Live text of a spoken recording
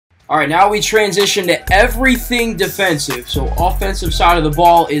All right, now we transition to everything defensive. So offensive side of the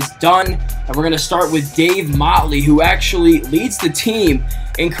ball is done. And we're going to start with Dave Motley, who actually leads the team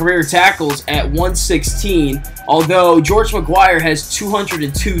in career tackles at 116. Although George McGuire has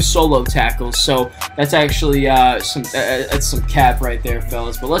 202 solo tackles. So that's actually some cap right there,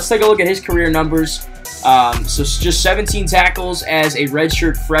 fellas. But let's take a look at his career numbers. So just 17 tackles as a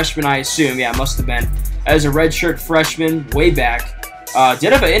redshirt freshman, I assume. Yeah, must have been. As a redshirt freshman way back.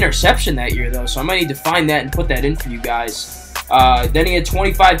 Did have an interception that year, though, so I might need to find that and put that in for you guys. Then he had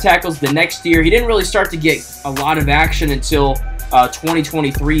 25 tackles the next year. He didn't really start to get a lot of action until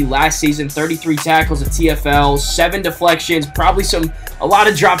 2023, last season. 33 tackles at TFL, 7 deflections, probably a lot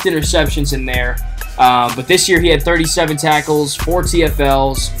of dropped interceptions in there. But this year he had 37 tackles, 4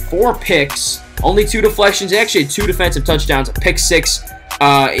 TFLs, 4 picks, only 2 deflections. He actually had 2 defensive touchdowns, a pick 6.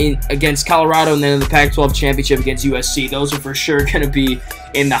 Against Colorado, and then in the Pac-12 championship against USC. Those are for sure going to be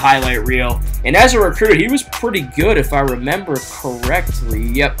in the highlight reel. And as a recruiter, he was pretty good if I remember correctly.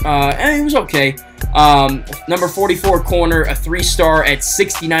 Yep, and he was okay. Number 44 corner, a 3-star at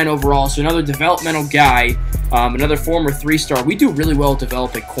 69 overall, so another developmental guy, another former 3-star. We do really well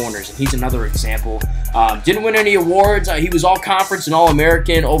developing corners, and he's another example. Didn't win any awards. He was all-conference and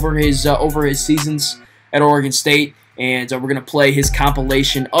all-American over his seasons at Oregon State. And we're going to play his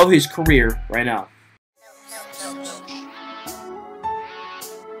compilation of his career right now.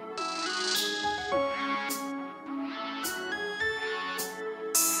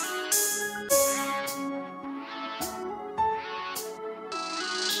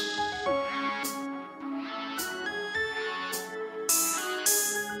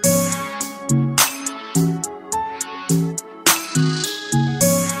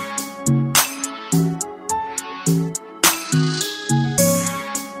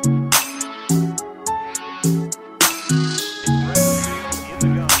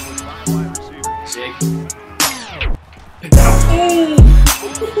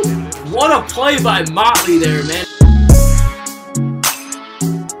 What a play by Motley there, man.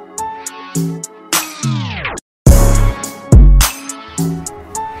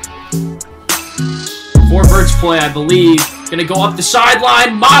 Forvert's play, I believe. Gonna go up the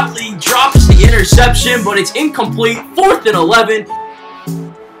sideline. Motley drops the interception, but it's incomplete. 4th and 11.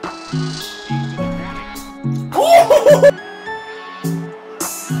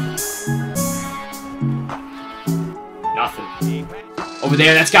 Nothing. Over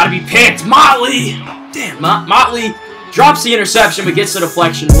there, that's got to be picked. Motley! Damn, Motley drops the interception but gets the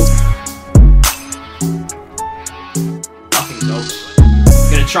deflection. Nothing's open.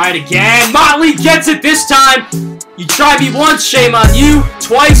 Gonna try it again. Motley gets it this time. You try me once, shame on you.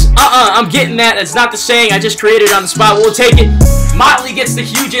 Twice, I'm getting that. That's not the saying I just created on the spot. We'll take it. Motley gets the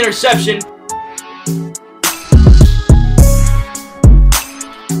huge interception.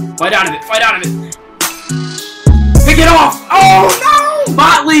 Fight out of it. Fight out of it. Pick it off. Oh, no!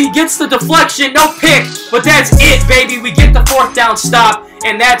 Motley gets the deflection. No pick. But that's it, baby. We get the 4th down stop.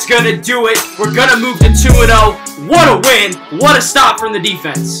 And that's going to do it. We're going to move to 2-0. What a win. What a stop from the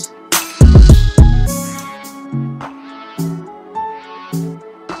defense.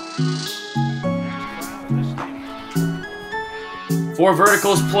 Four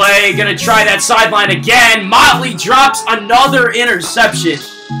verticals play. Going to try that sideline again. Motley drops another interception.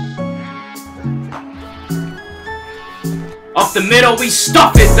 Up the middle, we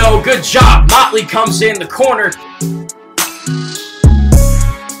stuff it though. Good job. Motley comes in the corner.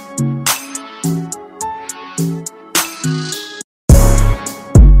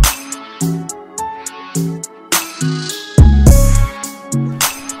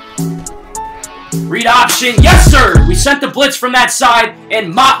 Read option. Yes, sir. We sent the blitz from that side,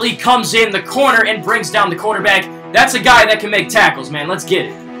 and Motley comes in the corner and brings down the quarterback. That's a guy that can make tackles, man. Let's get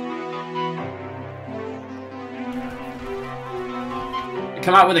it.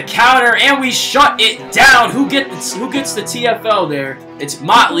 Come out with a counter, and we shut it down. Who gets the TFL there? It's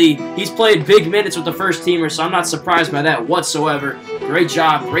Motley. He's played big minutes with the first teamer, so I'm not surprised by that whatsoever. Great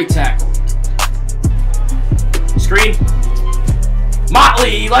job, great tackle. Screen.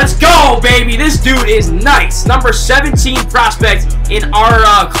 Motley, let's go, baby. This dude is nice. Number 17 prospect in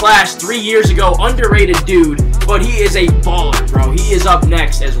our class 3 years ago. Underrated dude, but he is a baller, bro. He is up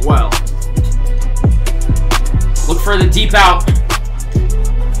next as well. Look for the deep out.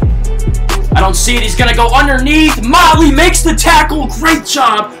 I don't see it. He's going to go underneath. Motley makes the tackle. Great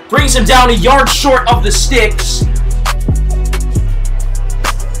job. Brings him down a yard short of the sticks.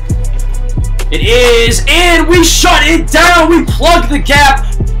 It is, and we shut it down. We plug the gap.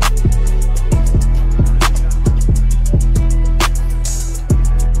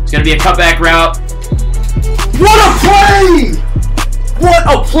 It's going to be a cutback route. What a play! What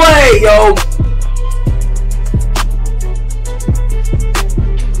a play, yo!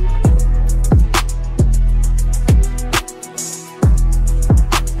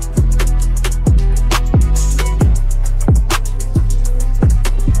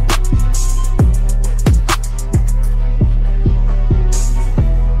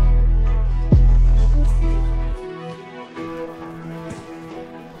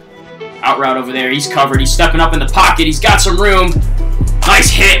 Out route over there. He's covered. He's stepping up in the pocket. He's got some room. Nice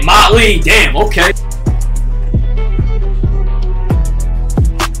hit, Motley. Damn, okay.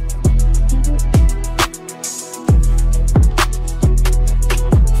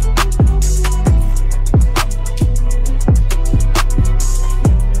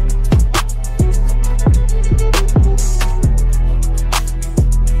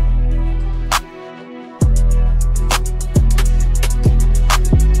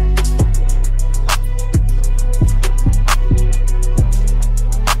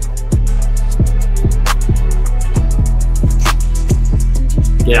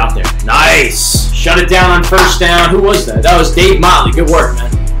 Get out there. Nice! Shut it down on first down. Who was that? That was Dave Motley. Good work, man.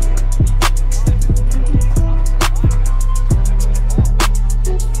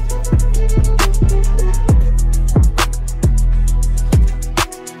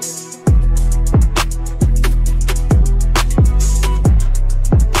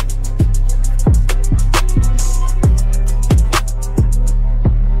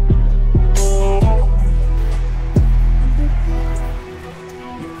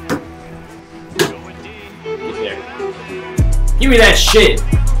 Give me that shit.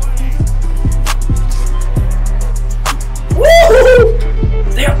 Woo!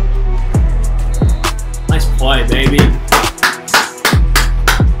 There. Nice play, baby.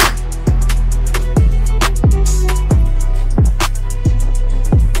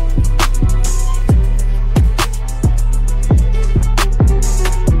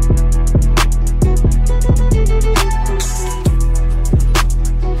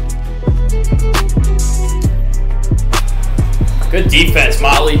 Good defense,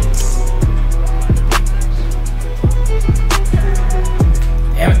 Motley.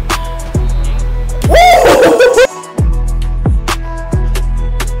 Damn it. Woo!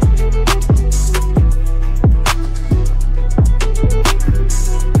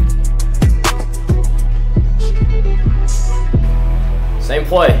 Same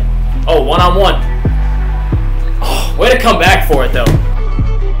play. Oh, one-on-one. Oh, way to come back for it, though.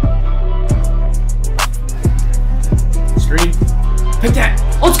 Screen. Pick that.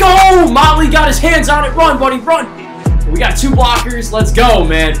 Let's go! Motley got his hands on it. Run, buddy, run. We got two blockers. Let's go,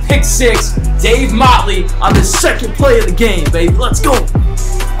 man. Pick six. Dave Motley on the second play of the game, baby. Let's go.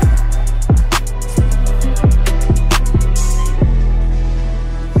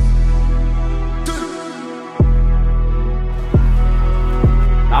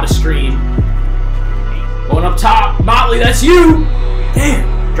 Not a screen. Going up top. Motley, that's you.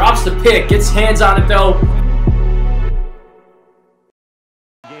 Damn. Drops the pick. Gets hands on it, though.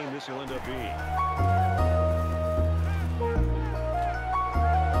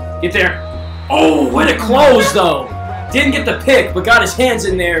 Get there. Oh, way to close, though. Didn't get the pick, but got his hands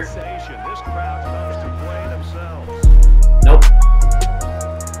in there. Nope.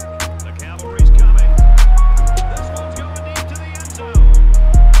 The cavalry's coming. This one's going deep to the end zone.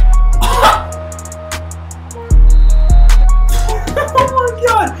 Oh, my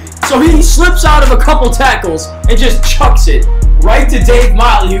God. So he slips out of a couple tackles and just chucks it right to Dave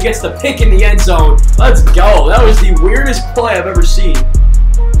Motley, who gets the pick in the end zone. Let's go. That was the weirdest play I've ever seen.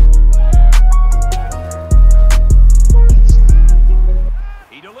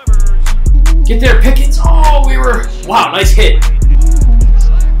 Get there, Pickens. Oh, we were... Wow, nice hit.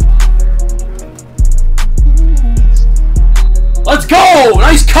 Let's go!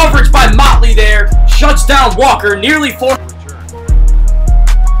 Nice coverage by Motley there. Shuts down Walker. Nearly 4.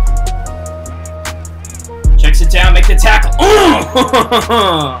 Checks it down, make the tackle.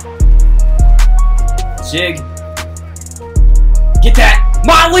 Oh! Zig. Get that.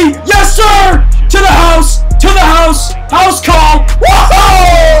 Motley! Yes, sir! To the house! To the house! House call!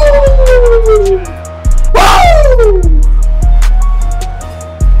 Whoa! Woo!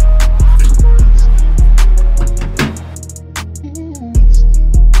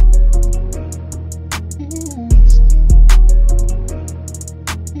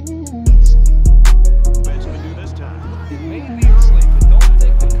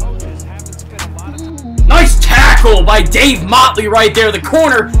 Nice tackle by Dave Motley right there. The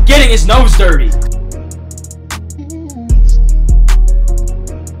corner getting his nose dirty.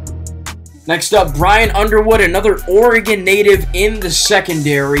 Next up, Bryant Underwood, another Oregon native in the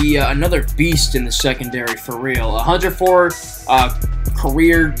secondary. Another beast in the secondary, for real. 104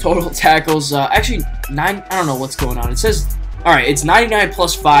 career total tackles. Actually, 9. I don't know what's going on. It says, all right, it's 99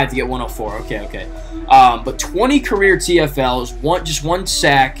 plus 5 to get 104. Okay. But 20 career TFLs, just one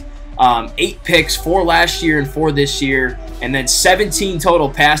sack, 8 picks, 4 last year and 4 this year, and then 17 total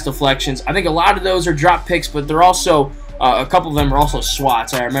pass deflections. I think a lot of those are drop picks, but they're also a couple of them are also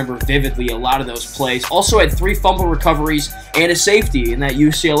swats. I remember vividly a lot of those plays. Also had 3 fumble recoveries and a safety in that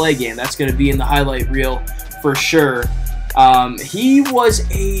UCLA game. That's going to be in the highlight reel for sure. He was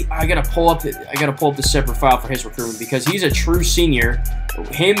I gotta pull up the separate file for his recruitment because he's a true senior.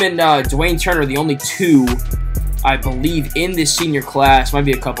 Him and Dwayne Turner are the only 2, I believe, in this senior class. Might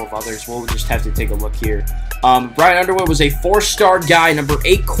be a couple of others. We'll just have to take a look here. Bryant Underwood was a 4-star guy, number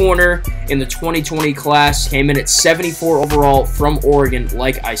 8 corner in the 2020 class. Came in at 74 overall from Oregon,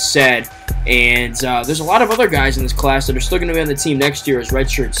 like I said. And there's a lot of other guys in this class that are still going to be on the team next year as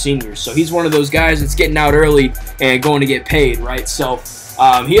redshirt seniors. So he's one of those guys that's getting out early and going to get paid, right? So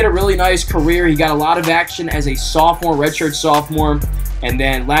he had a really nice career. He got a lot of action as a sophomore, redshirt sophomore. And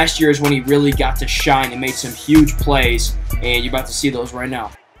then last year is when he really got to shine and made some huge plays. And you're about to see those right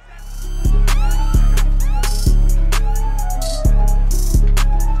now.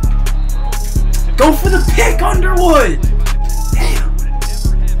 Go for the pick, Underwood! Damn.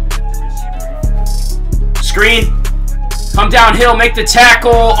 Screen. Come downhill, make the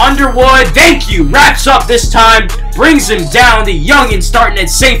tackle. Underwood, thank you. Wraps up this time. Brings him down. The youngin starting at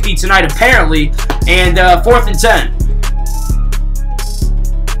safety tonight, apparently. And 4th and 10.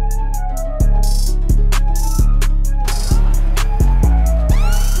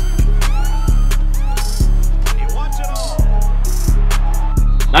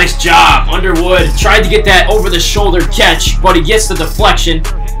 Nice job. Underwood tried to get that over-the-shoulder catch, but he gets the deflection.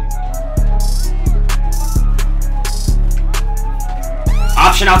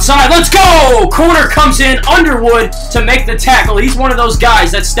 Option outside. Let's go! Corner comes in. Underwood to make the tackle. He's one of those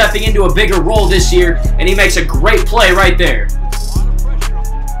guys that's stepping into a bigger role this year, and he makes a great play right there.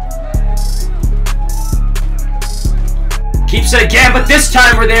 Keeps it again, but this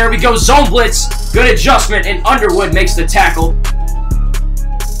time we're there. We go zone blitz. Good adjustment, and Underwood makes the tackle.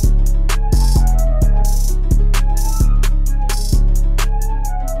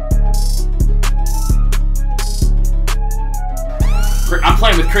 I'm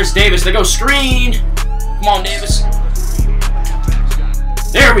playing with Chris Davis. They go screen. Come on, Davis.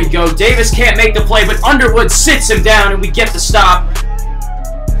 There we go. Davis can't make the play, but Underwood sits him down, and we get the stop.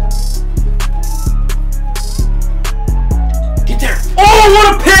 Get there. Oh,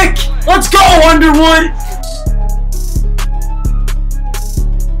 what a pick! Let's go, Underwood!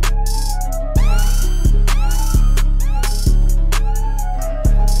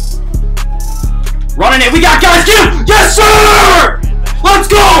 Running it. We got guys. Get him! Yes, sir! Let's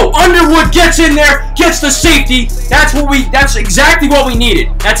go! Underwood gets in there, gets the safety. That's exactly what we needed.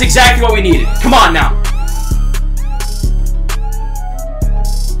 That's exactly what we needed. Come on now.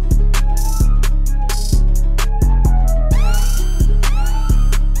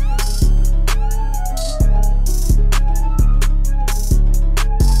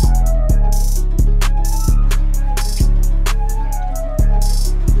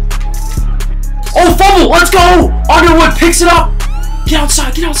 Oh, fumble! Let's go! Underwood picks it up. Get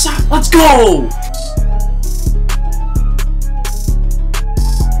outside, get outside. Let's go!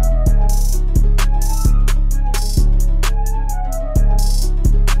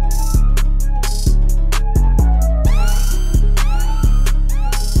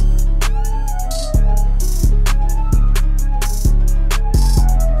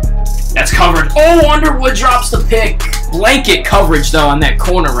 That's covered. Oh, Underwood drops the pick. Blanket coverage, though, on that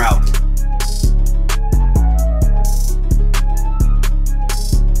corner route.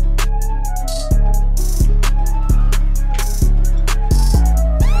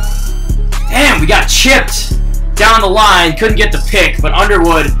 We got chipped down the line, couldn't get the pick, but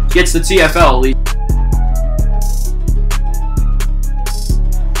Underwood gets the TFL lead.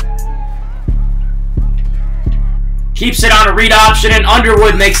 Keeps it on a read option, and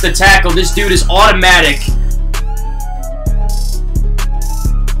Underwood makes the tackle. This dude is automatic.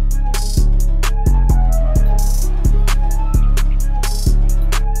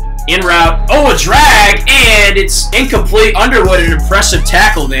 In route. Oh, a drag, and it's incomplete. Underwood, an impressive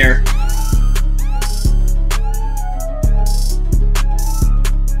tackle there.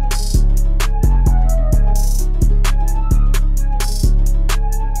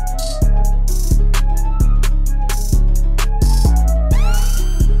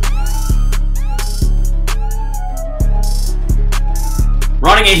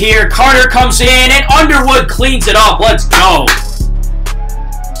 Running it here, Carter comes in, and Underwood cleans it up. Let's go.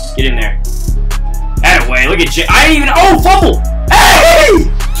 Get in there. That away. Look at Jay. I didn't even. Oh, fumble. Hey!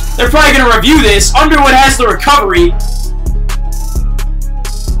 They're probably going to review this. Underwood has the recovery.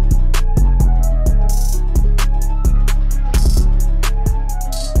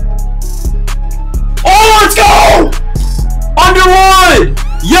 Oh, let's go! Underwood!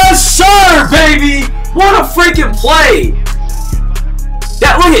 Yes, sir, baby! What a freaking play!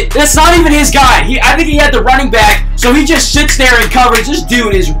 That, look at, that's not even his guy. I think he had the running back, so he just sits there in coverage. This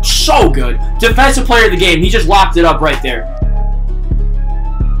dude is so good. Defensive player of the game. He just locked it up right there.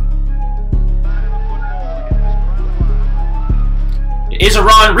 It is a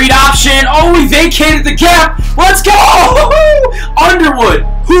run. Read option. Oh, he vacated the gap. Let's go! Underwood.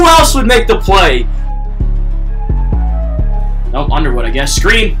 Who else would make the play? Nope, Underwood, I guess.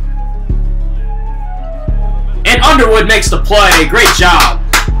 Screen. And Underwood makes the play. Great job.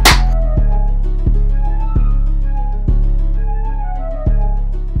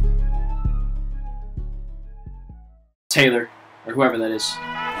 Taylor, or whoever that is.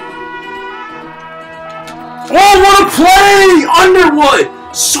 Oh, what a play! Underwood!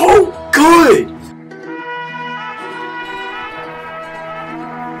 So good!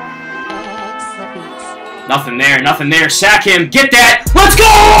 Nothing there, nothing there. Sack him. Get that. Let's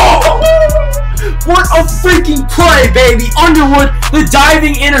go! What a freaking play, baby. Underwood, the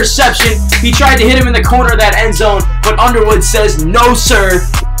diving interception. He tried to hit him in the corner of that end zone, but Underwood says, no, sir.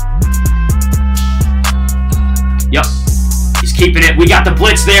 Yep. He's keeping it. We got the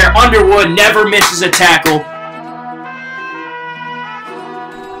blitz there. Underwood never misses a tackle.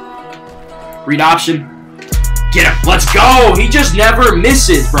 Read option. Get him. Let's go. He just never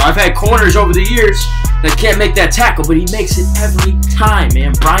misses, bro. I've had corners over the years that can't make that tackle, but he makes it every time,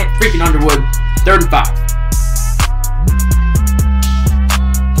 man. Bryant freaking Underwood, 3rd and 5.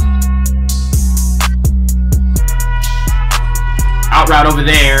 Out route over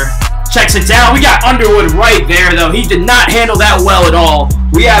there. Checks it down. We got Underwood right there, though. He did not handle that well at all.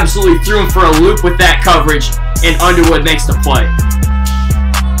 We absolutely threw him for a loop with that coverage, and Underwood makes the play.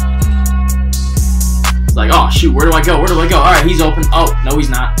 It's like, oh, shoot, where do I go? Where do I go? All right, he's open. Oh, no, he's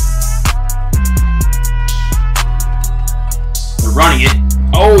not. They're running it.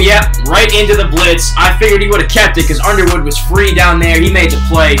 Oh, yep, right into the blitz. I figured he would have kept it because Underwood was free down there. He made the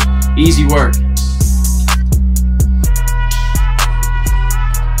play. Easy work.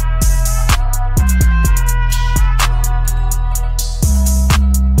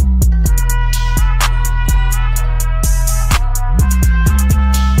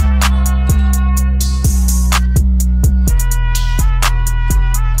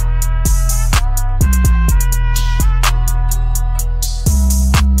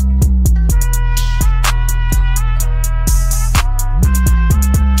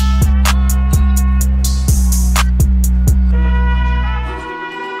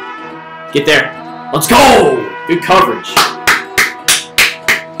 Get there. Let's go! Good coverage.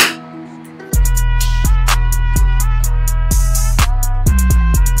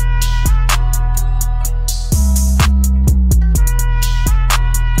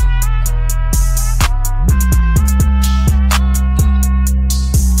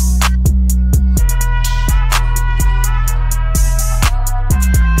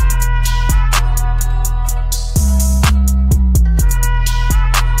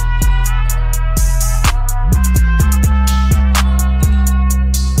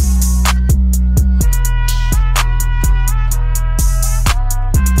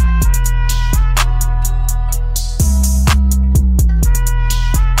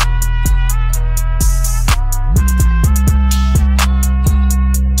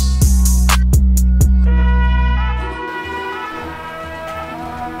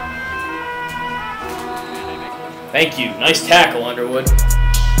 Thank you. Nice tackle, Underwood.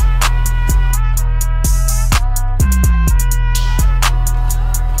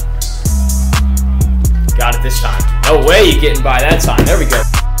 Got it this time. No way you getting by that time. There we go.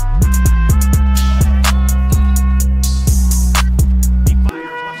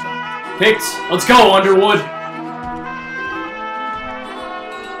 Picked. Let's go, Underwood.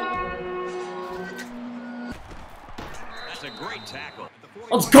 That's a great tackle.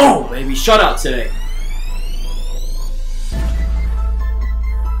 Let's go, baby. Shutout today.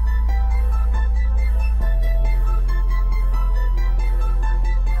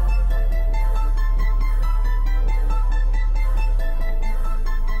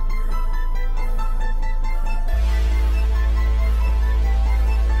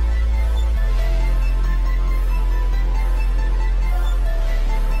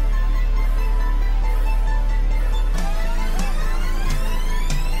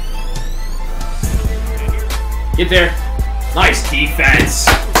 Get there. Nice defense.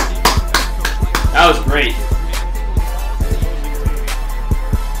 That was great.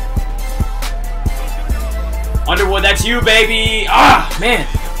 Underwood, that's you, baby. Ah, man.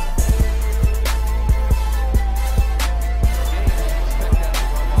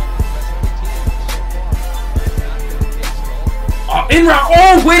 In route.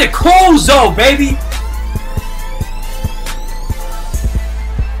 Oh, way to close, though, baby.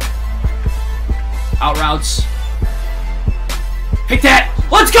 Out routes. Pick that.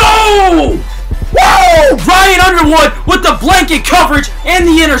 Let's go! Whoa! Bryant Underwood with the blanket coverage and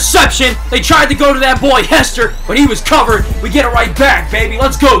the interception. They tried to go to that boy Hester, but he was covered. We get it right back, baby.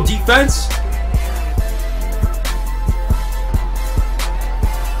 Let's go, defense.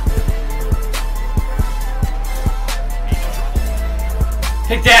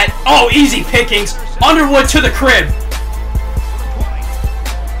 Pick that. Oh, easy pickings. Underwood to the crib.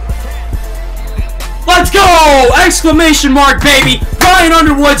 Let's go! Exclamation mark, baby. Bryant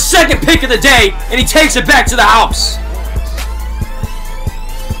Underwood, second pick of the day, and he takes it back to the house.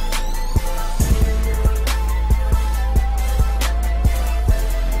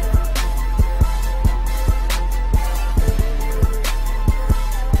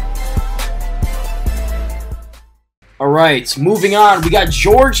 Alright, moving on, we got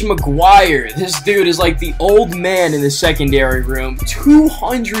George McGuire. This dude is like the old man in the secondary room.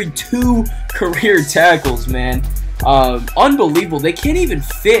 202 career tackles, man. Unbelievable. They can't even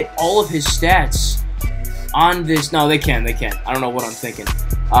fit all of his stats on this. No, they can. I don't know what I'm thinking.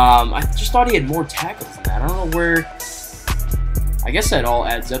 I just thought he had more tackles than that. I don't know where. I guess that all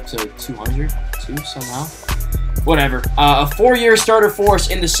adds up to 202 somehow. Whatever. A 4-year starter force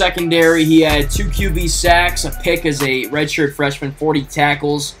in the secondary. He had 2 QB sacks, a pick as a redshirt freshman, 40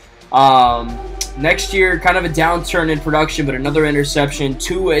 tackles. Next year, kind of a downturn in production, but another interception,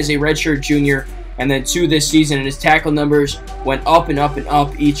 2 as a redshirt junior, and then 2 this season. And his tackle numbers went up and up and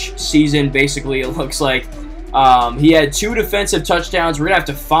up each season. Basically, it looks like he had 2 defensive touchdowns. We're going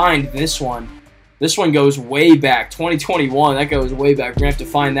to have to find this one. This one goes way back, 2021. That goes way back. We're going to have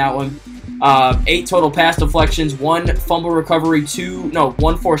to find that one. 8 total pass deflections, 1 fumble recovery,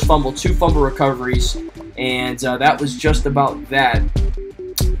 1 forced fumble, 2 fumble recoveries, and that was just about that.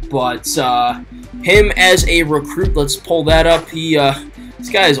 But him as a recruit, let's pull that up. This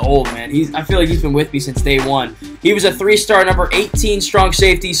guy is old, man. I feel like he's been with me since day 1. He was a 3-star, number 18 strong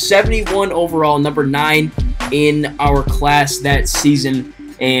safety, 71 overall, number 9 in our class that season.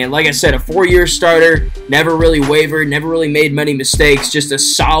 And like I said, a 4-year starter, never really wavered, never really made many mistakes, just a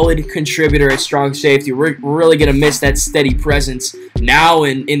solid contributor at strong safety. We're really going to miss that steady presence now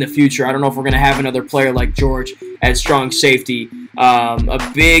and in the future. I don't know if we're going to have another player like George at strong safety.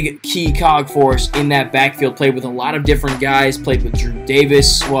 A big key cog force in that backfield, played with a lot of different guys, played with Drew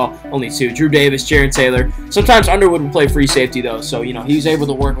Davis, well, only 2, Drew Davis, Jaron Taylor. Sometimes Underwood would play free safety though, so you know, he was able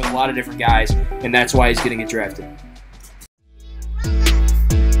to work with a lot of different guys, and that's why he's going to get drafted.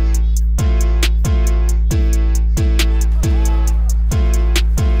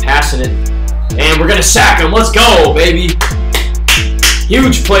 Passing it, and we're gonna sack him. Let's go, baby.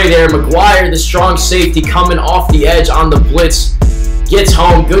 Huge play there. McGuire, the strong safety, coming off the edge on the blitz, gets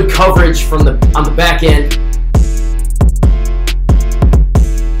home. Good coverage from on the back end.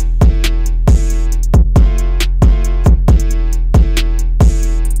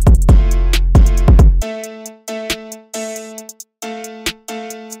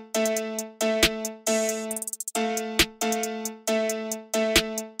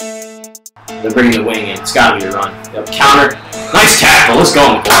 They're bringing the wing in. It's got to be a run. Yep, counter. Nice tackle. Let's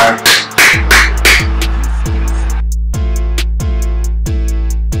go, McGuire.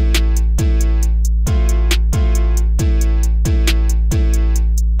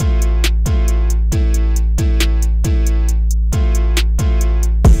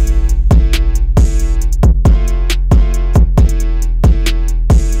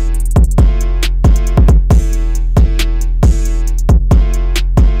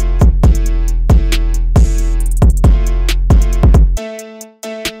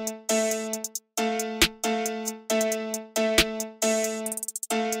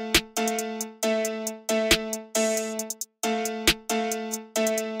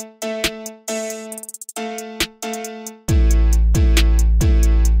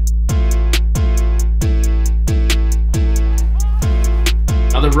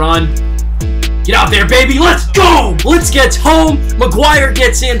 Run. Get out there, baby. Let's go. Blitz gets home. McGuire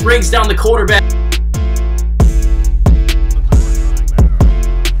gets in, brings down the quarterback.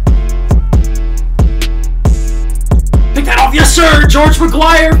 Pick that off. Yes, sir. George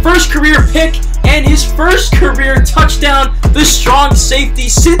McGuire, first career pick and his first career touchdown. The strong safety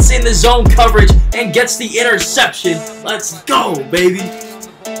sits in the zone coverage and gets the interception. Let's go, baby.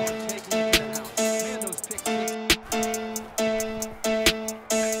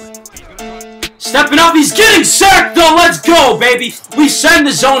 Stepping up, he's getting sacked though. Let's go, baby. We send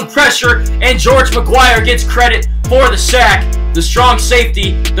the zone pressure, and George McGuire gets credit for the sack. The strong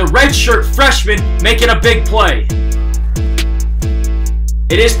safety, the redshirt freshman, making a big play.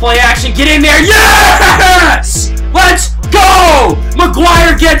 It is play action. Get in there. Yes! Let's go!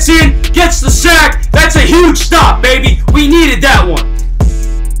 McGuire gets in, gets the sack. That's a huge stop, baby. We needed that one.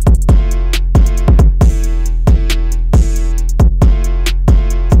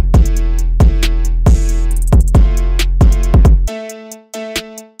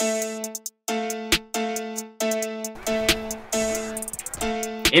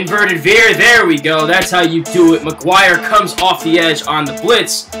 Inverted veer, there we go. That's how you do it. McGuire comes off the edge on the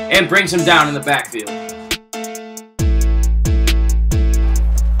blitz and brings him down in the backfield.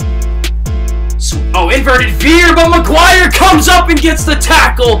 Oh, inverted veer, but McGuire comes up and gets the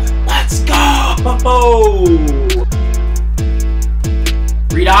tackle. Let's go!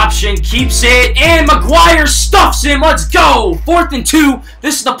 Read option, keeps it, and McGuire stuffs him. Let's go! 4th and 2.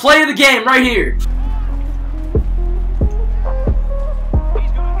 This is the play of the game right here.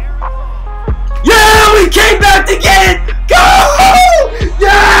 Yeah, we came back to get it! Go!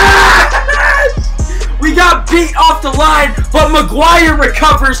 Yes! We got beat off the line, but McGuire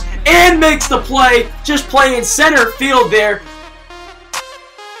recovers and makes the play. Just playing center field there.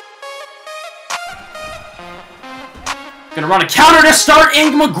 Gonna run a counter to start,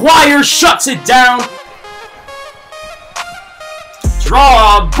 and McGuire shuts it down.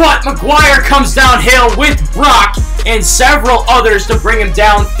 Draw, but McGuire comes downhill with Brock and several others to bring him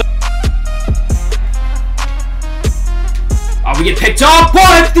down. We get picked up,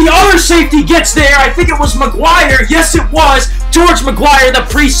 but the other safety gets there. I think it was McGuire. Yes, it was. George McGuire, the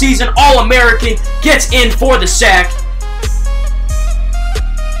preseason All-American, gets in for the sack.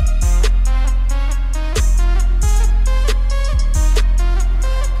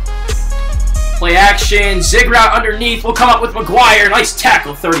 Play action. Zig route underneath. We'll come up with McGuire. Nice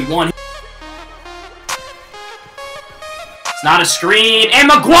tackle, 31. Not a screen, and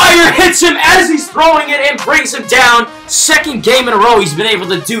McGuire hits him as he's throwing it and brings him down. 2nd game in a row he's been able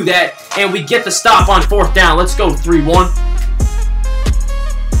to do that, and we get the stop on 4th down. Let's go, 3-1.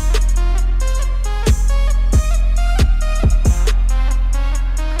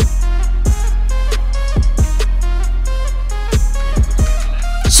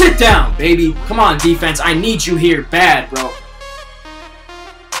 Sit down, baby. Come on, defense. I need you here bad, bro.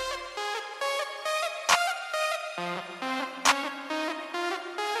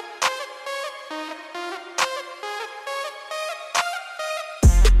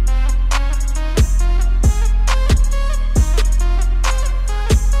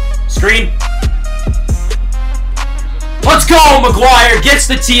 Screen. Let's go, McGuire gets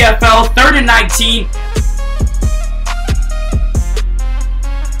the TFL, 3rd and 19.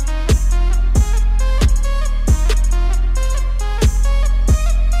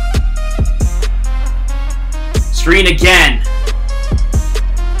 Screen again.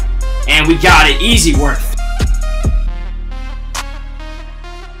 And we got it, easy work.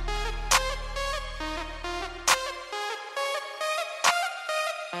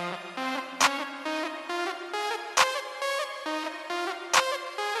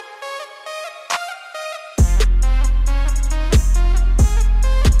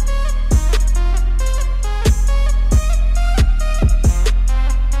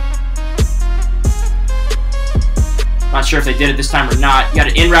 Not sure if they did it this time or not. You got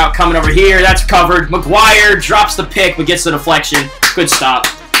an in route coming over here. That's covered. McGuire drops the pick but gets the deflection. Good stop.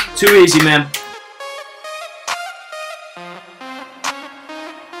 Too easy, man.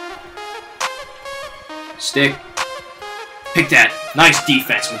 Stick. Pick that. Nice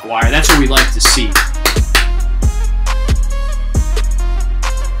defense, McGuire. That's what we like to see.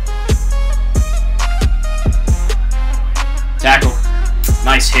 Tackle.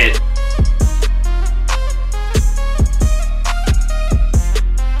 Nice hit.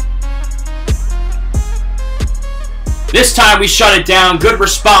 This time we shut it down. Good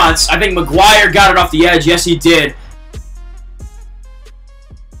response. I think McGuire got it off the edge. Yes, he did.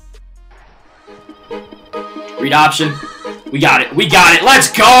 Read option. We got it. We got it.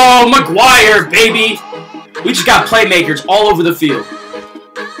 Let's go, McGuire, baby. We just got playmakers all over the field.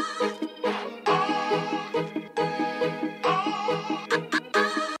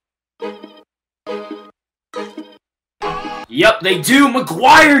 Yep, they do.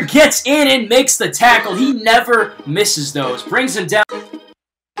 McGuire gets in and makes the tackle. He never misses those. Brings him down.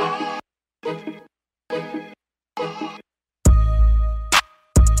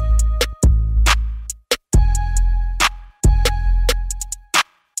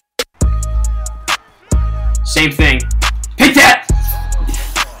 Same thing. Pick that!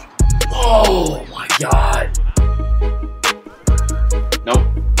 Oh!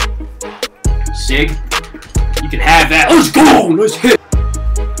 Sig. You can have that. Let's go! Let's hit.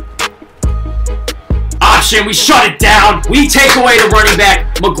 Option. We shut it down. We take away the running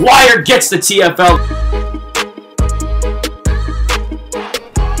back. McGuire gets the TFL.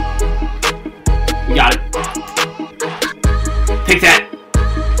 We got it. Pick that.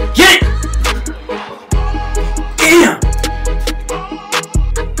 Get it! Damn!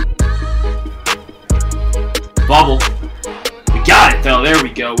 Bubble. We got it, though. There we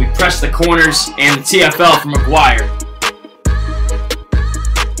go. We press the corners and the TFL from McGuire.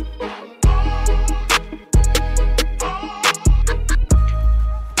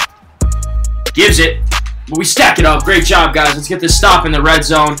 Gives it. But we stack it up. Great job, guys. Let's get this stop in the red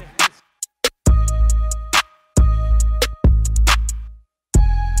zone.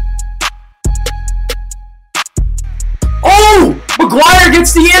 McGuire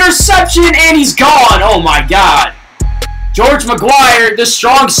gets the interception, and he's gone. Oh, my God. George McGuire, the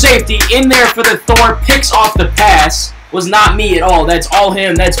strong safety, in there for the Thor, picks off the pass. Was not me at all. That's all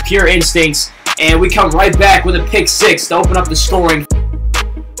him. That's pure instincts. And we come right back with a pick 6 to open up the scoring.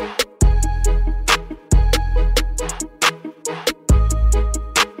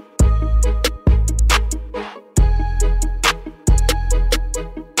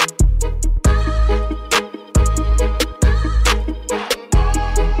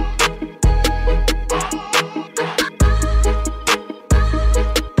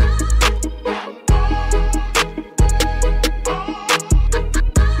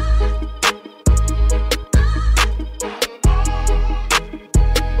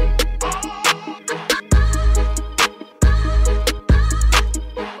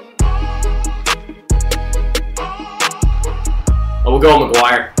 We'll go,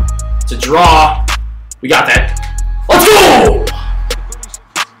 McGuire. It's a draw. We got that. Let's go!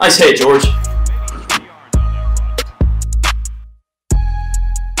 Nice hit, George.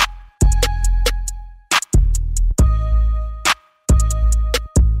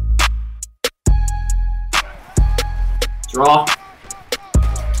 Draw.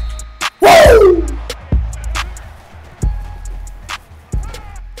 Woo!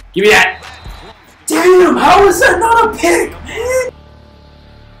 Give me that. Damn, how is that not a pick, man?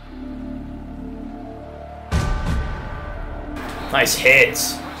 Nice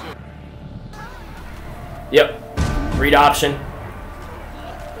hits. Yep. Read option.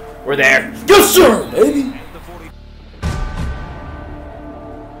 We're there. Yes, sir, baby.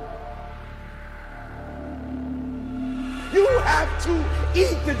 You have to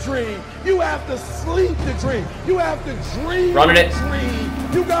eat the dream. You have to sleep the dream. You have to dream. Running it.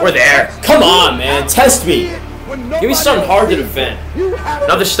 We're there. Come on, man. Test me. Give me something hard to defend.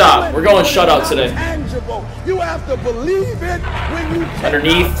 Another stop. We're going shutout today. You have to believe it when you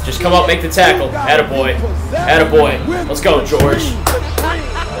underneath. Just come up, make the tackle. Attaboy. Attaboy. Let's go, George.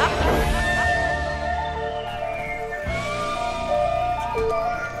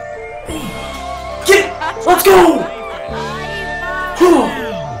 Get it. Let's go.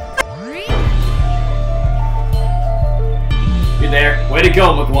 You're there. Way to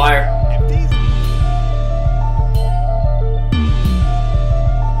go, McGuire.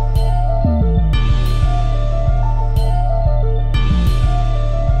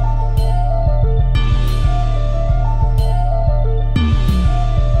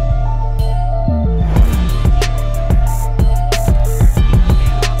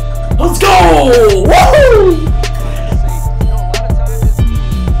 Let's go! Woohoo!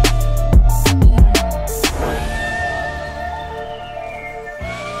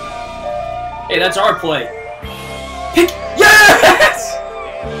 Hey, that's our play. Pick. Yes!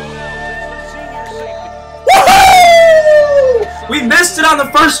 Woohoo! We missed it on the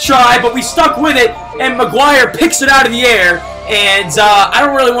first try, but we stuck with it, and McGuire picks it out of the air. And I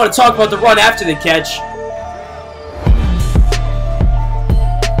don't really want to talk about the run after the catch.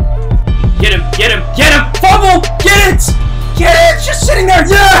 Get him, get him, get him! Fumble! Get it! Get it! Just sitting there!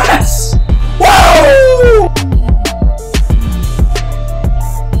 Yes! Whoa!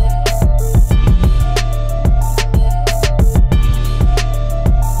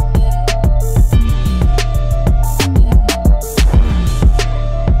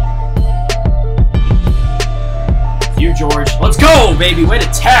 You, George. Let's go, baby! Way to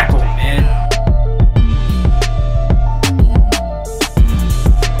tackle, man.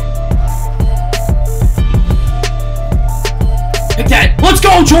 Pick that. Let's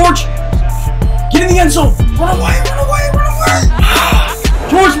go, George! Get in the end zone! Run away, run away, run away!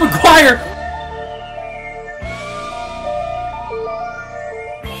 George McGuire!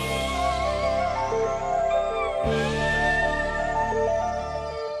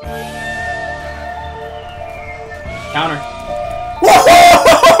 Counter. Woo!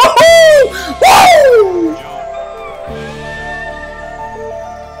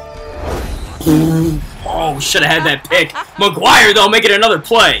 should have had that pick. McGuire, though, making another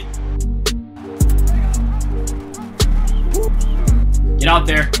play. Get out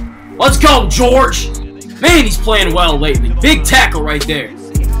there. Let's go, George. Man, he's playing well lately. Big tackle right there.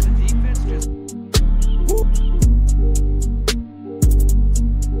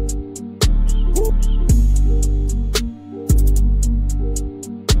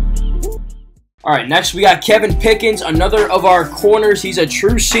 All right, next we got Kevin Pickens, another of our corners. He's a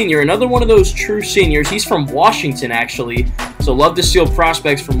true senior, another one of those true seniors. He's from Washington, actually, so love to steal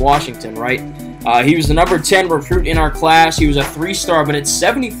prospects from Washington, right? He was the number 10 recruit in our class. He was a 3-star, but it's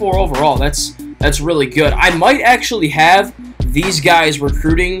 74 overall. That's really good. I might actually have these guys'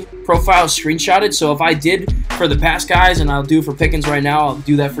 recruiting profiles screenshotted, so if I did for the past guys, and I'll do for Pickens right now, I'll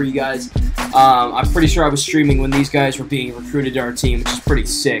do that for you guys. I'm pretty sure I was streaming when these guys were being recruited to our team, which is pretty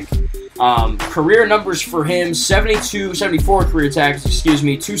sick. Career numbers for him, 74 career tackles,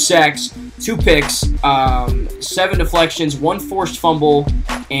 2 sacks, 2 picks, 7 deflections, 1 forced fumble,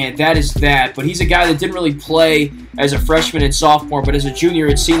 and that is that. But he's a guy that didn't really play as a freshman and sophomore, but as a junior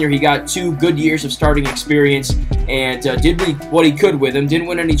and senior, he got 2 good years of starting experience and did what he could with him. Didn't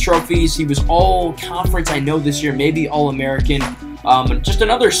win any trophies. He was all conference, I know, this year, maybe All-American. Just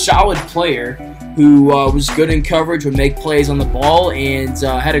another solid player who was good in coverage, would make plays on the ball, and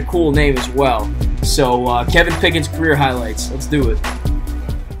had a cool name as well. So, Kevin Pickens' career highlights. Let's do it.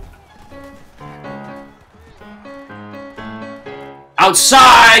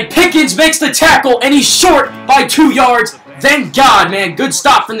 Outside, Pickens makes the tackle, and he's short by 2 yards. Thank God, man. Good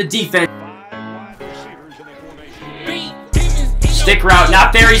stop from the defense. Stick route,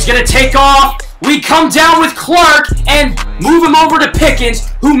 not there. He's going to take off. We come down with Clark and move him over to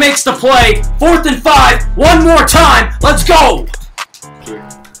Pickens, who makes the play. 4th and 5. One more time. Let's go.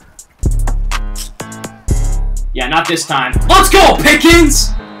 Yeah, not this time. Let's go,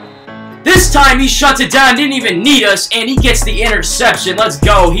 Pickens. This time he shuts it down, didn't even need us, and he gets the interception. Let's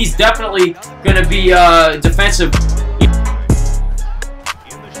go. He's definitely going to be defensive.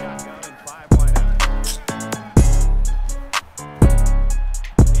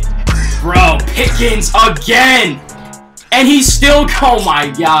 Bro, Pickens again! And he's still, oh my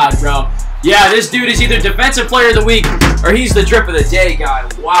God, bro. Yeah, this dude is either Defensive Player of the Week or he's the drip of the day guy.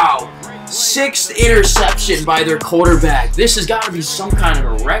 Wow. 6th interception by their quarterback. This has got to be some kind of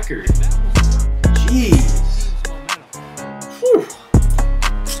a record. Jeez. Whew.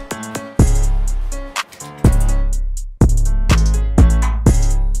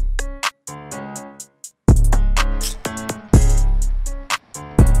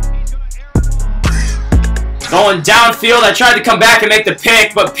 Going downfield, I tried to come back and make the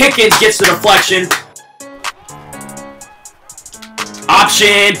pick, but Pickens gets the deflection.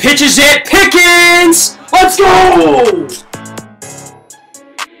 Option, pitches it, Pickens! Let's go!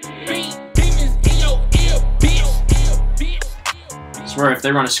 I swear if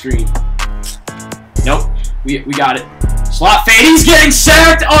they run a screen. Nope, we got it. Slot fade, he's getting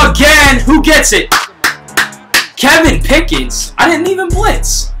sacked again! Who gets it? Kevin Pickens. I didn't even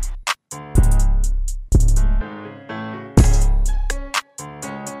blitz.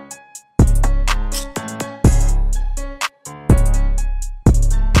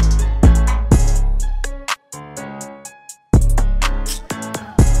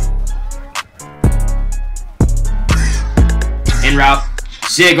 Route,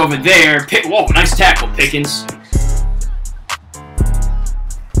 zig over there. Whoa, nice tackle, Pickens.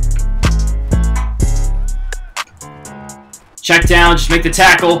 Check down, just make the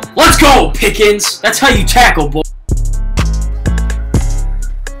tackle. Let's go, Pickens. That's how you tackle, boy.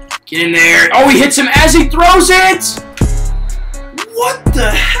 Get in there. Oh, he hits him as he throws it. What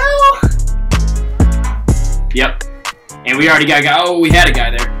the hell? Yep. And we already got a guy. Oh, we had a guy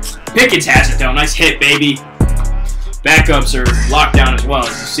there. Pickens has it, though. Nice hit, baby. Backups are locked down as well,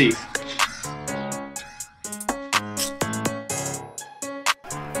 as you see.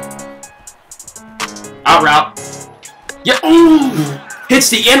 Out route. Yeah, ooh! Hits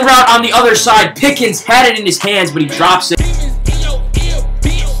the in route on the other side. Pickens had it in his hands, but he drops it.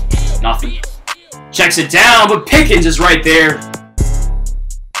 Nothing. Checks it down, but Pickens is right there.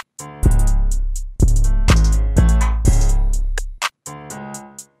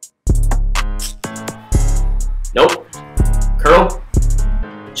 Nope. Curl.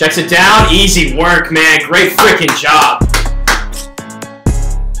 Checks it down. Easy work, man. Great freaking job.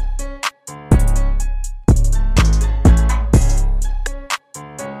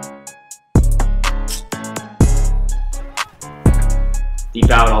 Deep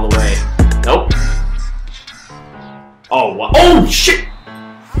out all the way. Nope. Oh, what? Oh, shit!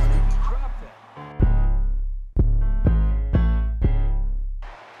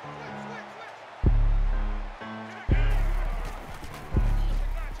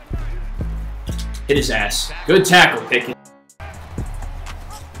 Hit his ass. Good tackle, Pickens.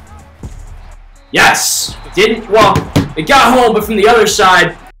 Yes! Didn't, well, it got home, but from the other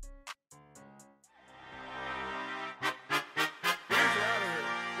side.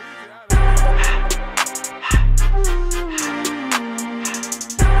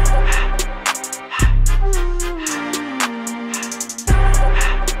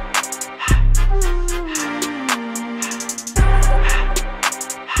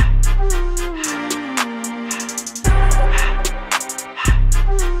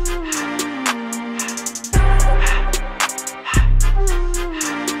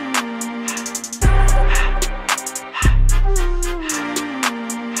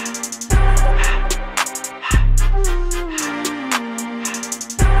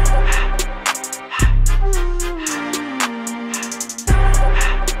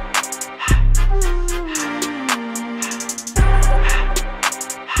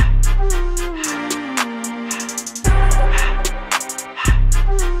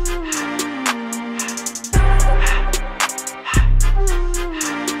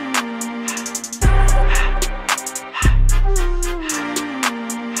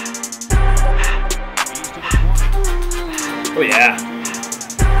 Oh yeah.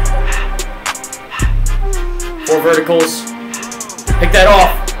 4 verticals. Pick that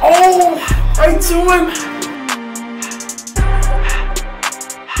off. Oh! Right to him!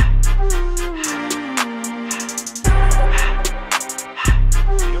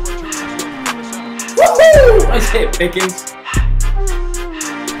 Woohoo! Nice hit, Pickens.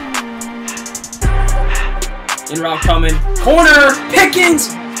 In route coming. Corner! Pickens!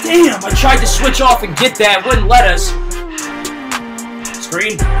 Damn, I tried to switch off and get that. Wouldn't let us.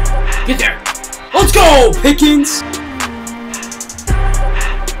 Screen. Get there. Let's go, Pickens!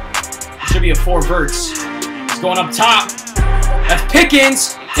 Should be a 4 verts. He's going up top. That's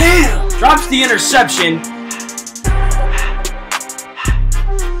Pickens. Damn! Drops the interception.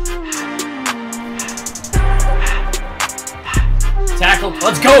 Tackle.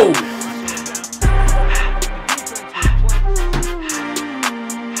 Let's go!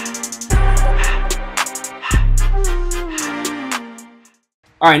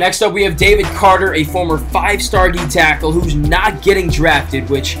 Alright, next up we have David Carter, a former 5-star D tackle who's not getting drafted,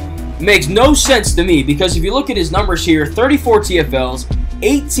 which makes no sense to me because if you look at his numbers here, 34 TFLs,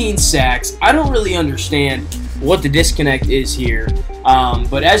 18 sacks, I don't really understand what the disconnect is here.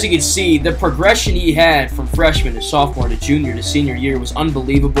 But as you can see, the progression he had from freshman to sophomore to junior to senior year was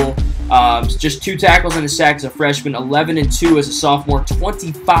unbelievable. Just 2 tackles and a sack as a freshman, 11 and 2 as a sophomore,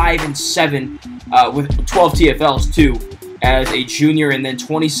 25 and 7 with 12 TFLs too as a junior, and then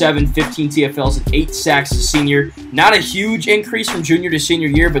 27, 15 TFLs, and 8 sacks as a senior. Not a huge increase from junior to senior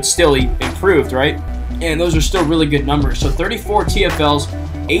year, but still he improved, right? And those are still really good numbers. So 34 TFLs,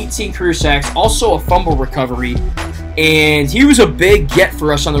 18 career sacks, also a fumble recovery. And he was a big get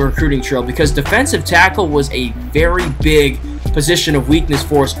for us on the recruiting trail because defensive tackle was a very big position of weakness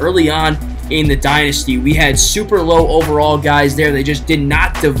for us early on in the Dynasty. We had super low overall guys there. They just did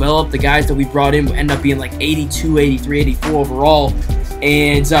not develop. The guys that we brought in would end up being like 82, 83, 84 overall.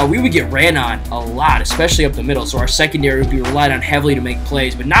 And we would get ran on a lot, especially up the middle. So our secondary would be relied on heavily to make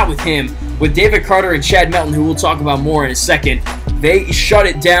plays, but not with him. With David Carter and Chad Melton, who we'll talk about more in a second, they shut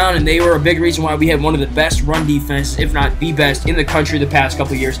it down, and they were a big reason why we had one of the best run defenses, if not the best, in the country the past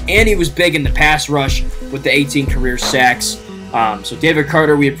couple years. And he was big in the pass rush with the 18 career sacks. So David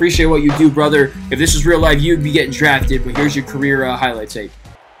Carter, we appreciate what you do, brother. If this was real life, you'd be getting drafted, but here's your career highlight tape.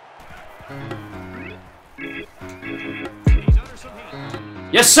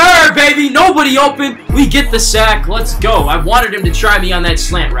 Yes, sir, baby. Nobody open. We get the sack. Let's go. I wanted him to try me on that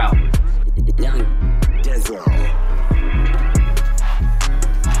slant route.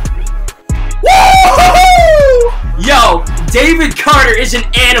 Woo! Yo, David Carter is an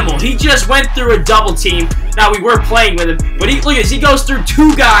animal. He just went through a double team. Now, we were playing with him, but look at this. He goes through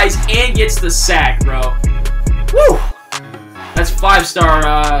 2 guys and gets the sack, bro. Woo! That's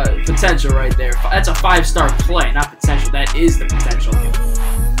 5-star potential right there. That's a 5-star play, not potential. That is the potential.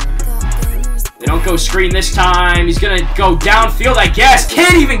 They don't go screen this time. He's going to go downfield, I guess.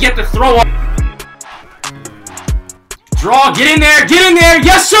 Can't even get the throw up. Draw, get in there, get in there.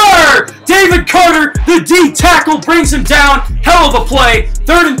 Yes, sir! David Carter, the D tackle, brings him down. Hell of a play.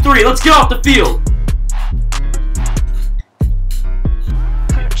 3rd and 3. Let's get off the field.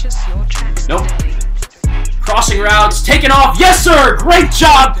 Nope. Crossing routes, taken off. Yes, sir! Great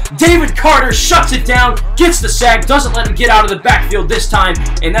job! David Carter shuts it down, gets the sack, doesn't let him get out of the backfield this time,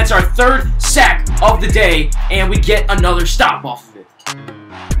 and that's our 3rd sack of the day, and we get another stop off of it.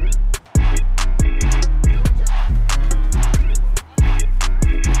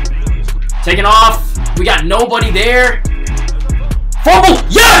 Taking off. We got nobody there. Fumble.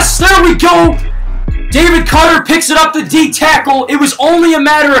 Yes! There we go. David Carter picks it up the D tackle. It was only a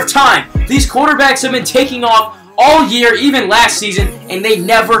matter of time. These quarterbacks have been taking off all year, even last season, and they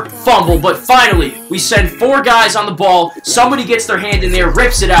never fumble. But finally, we send 4 guys on the ball. Somebody gets their hand in there,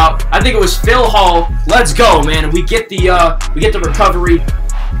 rips it out. I think it was Phil Hall. Let's go, man. And we get the recovery.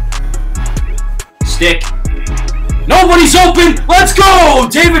 Stick. Nobody's open. Let's go.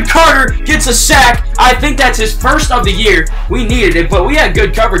 David Carter gets a sack. I think that's his first of the year. We needed it, but we had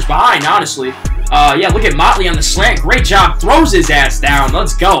good coverage behind, honestly. Yeah, look at Motley on the slant. Great job. Throws his ass down.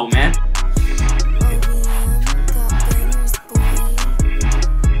 Let's go, man.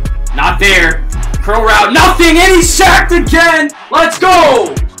 Not there. Curl route. Nothing. And he's sacked again. Let's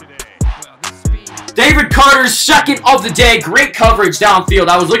go. David Carter's second of the day. Great coverage downfield.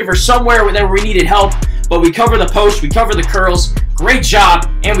 I was looking for somewhere where we needed help, but we cover the post. We cover the curls. Great job.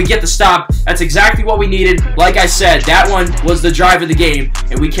 And we get the stop. That's exactly what we needed. Like I said, that one was the drive of the game,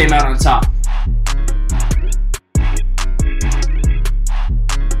 and we came out on top.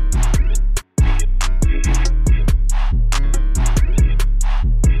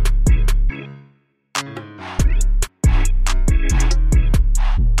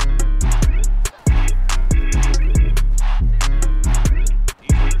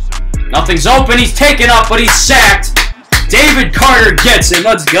 Nothing's open. He's taken up, but he's sacked. David Carter gets it.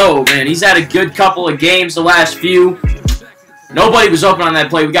 Let's go, man. He's had a good couple of games the last few. Nobody was open on that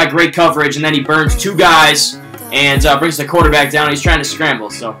play. We got great coverage, and then he burns 2 guys and brings the quarterback down. He's trying to scramble,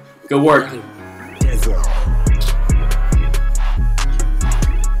 so good work.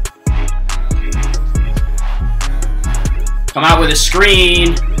 Come out with a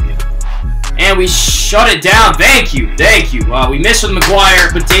screen. And we shut it down. Thank you. Thank you. We missed with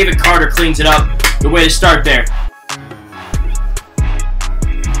McGuire, but David Carter cleans it up. Good way to start there.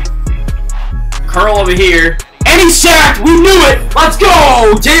 Curl over here. And he's sacked. We knew it. Let's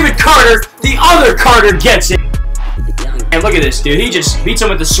go. David Carter. The other Carter gets it. And look at this, dude. He just beats him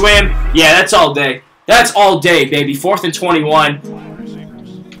with the swim. Yeah, that's all day. That's all day, baby. 4th and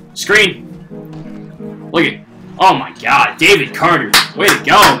 21. Screen. Look at. Oh, my God. David Carter. Way to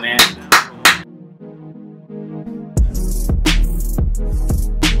go, man.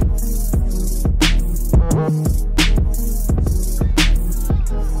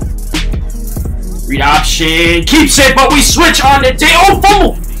 Read option, keeps it, but we switch on to oh,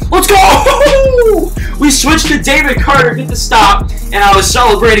 fumble! Let's go! We switched to David Carter, get the stop, and I was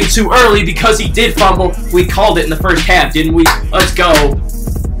celebrating too early because he did fumble. We called it in the first half, didn't we? Let's go.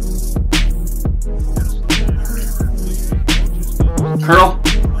 Curl,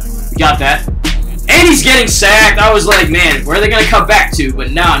 we got that. And he's getting sacked. I was like, man, where are they going to come back to?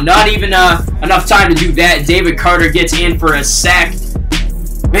 But no, not even enough time to do that. David Carter gets in for a sack.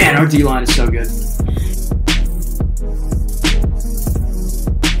 Man, our D-line is so good.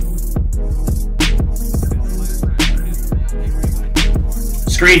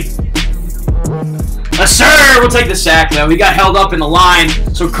 Screen. Yes, sir! We'll take the sack, though. We got held up in the line,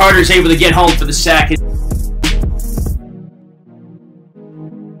 so Carter's able to get home for the sack.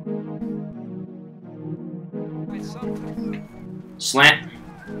 Slant.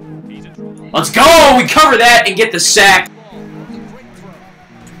 Let's go! We cover that and get the sack.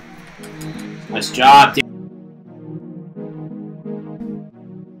 Nice job.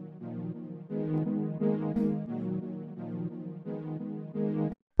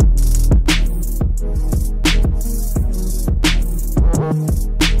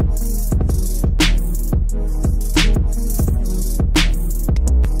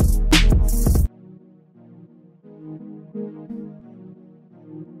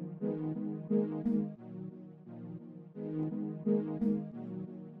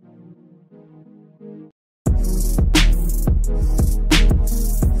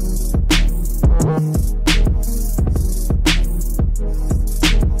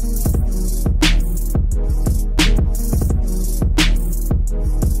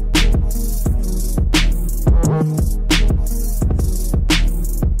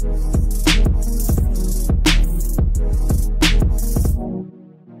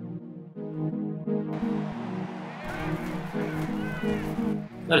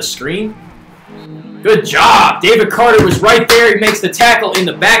 Is that a screen? Good job! David Carter was right there. He makes the tackle in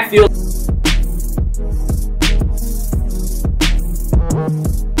the backfield.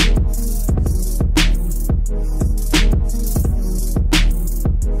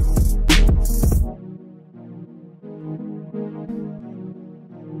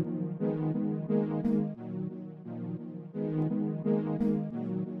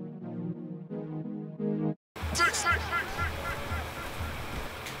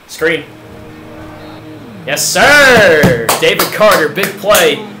 Screen. Yes, sir! David Carter, big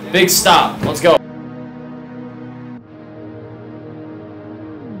play, big stop. Let's go.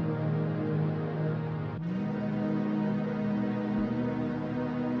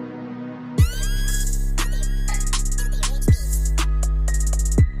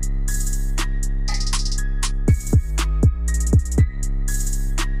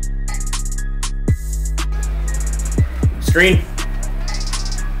 Screen.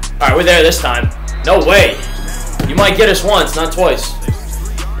 Alright, we're there this time. No way. You might get us once, not twice.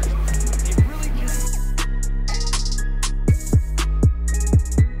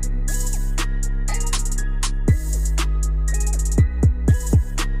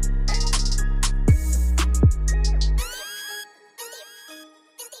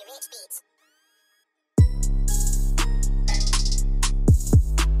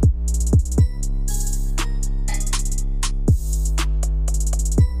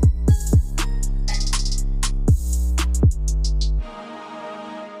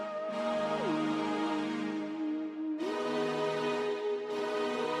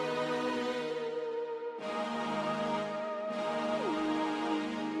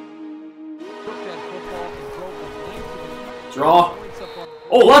 Draw.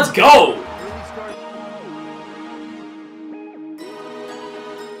 Oh, let's go!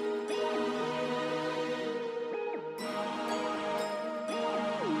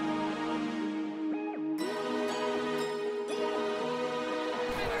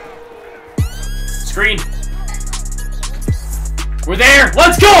 Screen. We're there.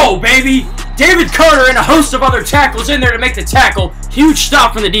 Let's go, baby! David Carter and a host of other tackles in there to make the tackle. Huge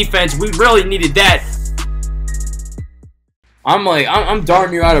stop from the defense. We really needed that. I'm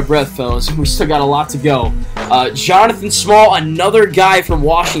darn near out of breath, fellas. We still got a lot to go. Jonathan Small, another guy from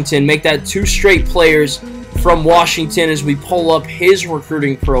Washington. Make that 2 straight players from Washington as we pull up his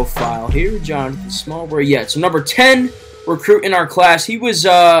recruiting profile. Here, Jonathan Small, where you at? So number 10 recruit in our class. He was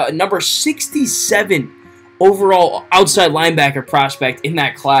number 67 overall outside linebacker prospect in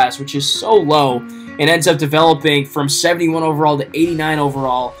that class, which is so low, and ends up developing from 71 overall to 89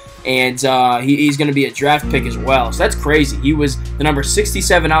 overall. And he's going to be a draft pick as well. So that's crazy. He was the number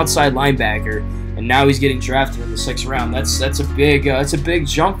 67 outside linebacker, and now he's getting drafted in the 6th round. That's a big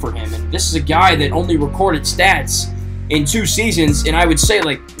jump for him. And this is a guy that only recorded stats in 2 seasons, and I would say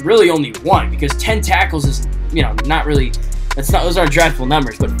like really only 1, because 10 tackles is not really. Those aren't draftable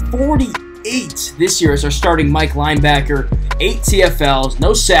numbers, but 48 this year as our starting Mike linebacker. 8 TFLs,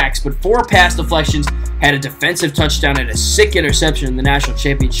 no sacks, but 4 pass deflections. Had a defensive touchdown and a sick interception in the national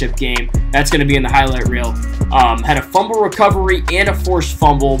championship game. That's going to be in the highlight reel. Had a fumble recovery and a forced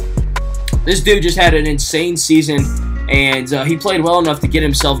fumble. This dude just had an insane season, and he played well enough to get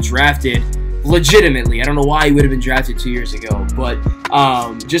himself drafted legitimately. I don't know why he would have been drafted 2 years ago, but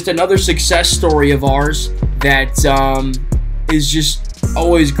just another success story of ours that is just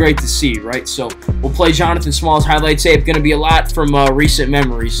always great to see, right? So we'll play Jonathan Small's highlight tape. Going to be a lot from recent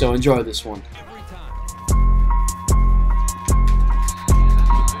memories, so enjoy this one.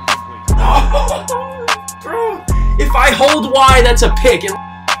 Bro, if I hold Y, that's a pick.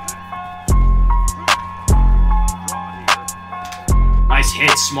 Nice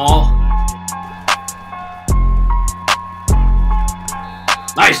hit, Small.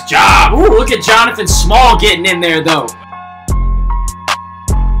 Nice job. Ooh, look at Jonathan Small getting in there, though.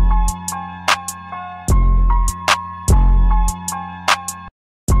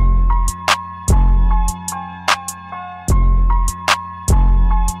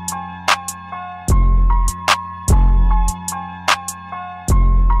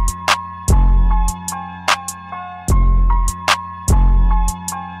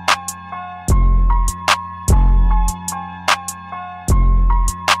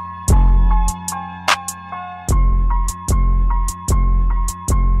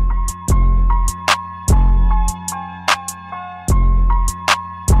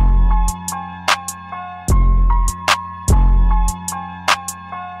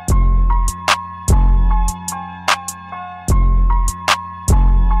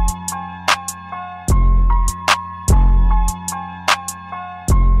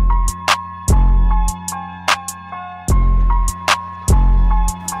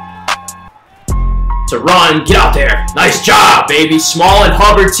 To run, get out there. Nice job, baby. Small and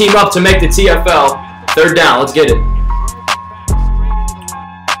Hubbard team up to make the TFL. 3rd down, let's get it.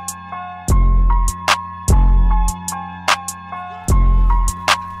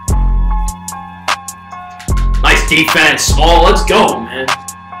 Nice defense, Small. Let's go, man.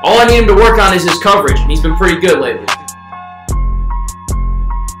 All I need him to work on is his coverage, and he's been pretty good lately.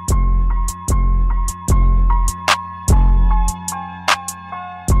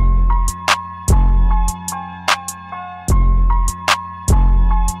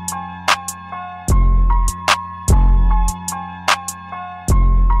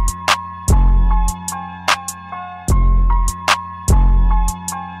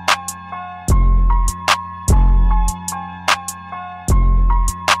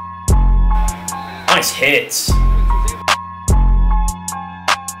 Nice hits.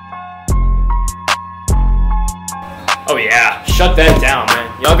 Oh yeah, shut that down,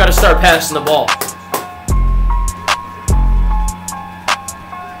 man. Y'all gotta start passing the ball.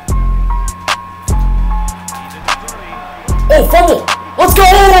 Oh, fumble! Let's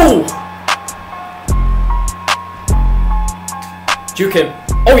go! Juke him.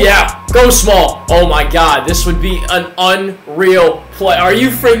 Oh yeah, go small. Oh my god, this would be an unreal play. Are you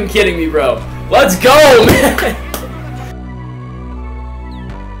freaking kidding me, bro? Let's go, man!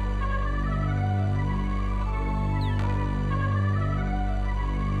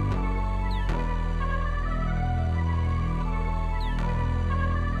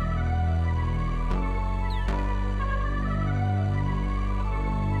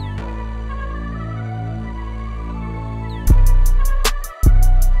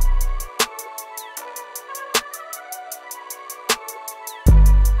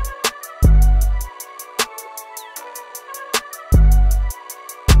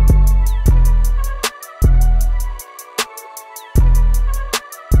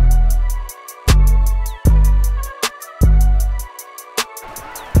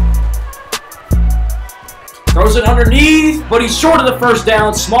 Throws it underneath, but he's short of the first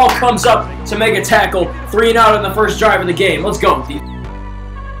down. Small comes up to make a tackle. 3 and out on the first drive of the game. Let's go.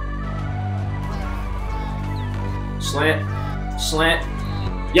 Slant. Slant.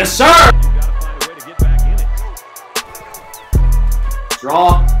 Yes, sir!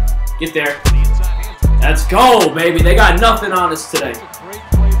 Draw. Get there. Let's go, baby. They got nothing on us today.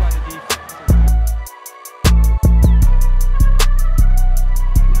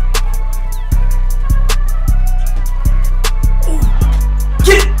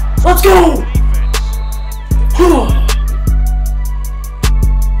 Let's go!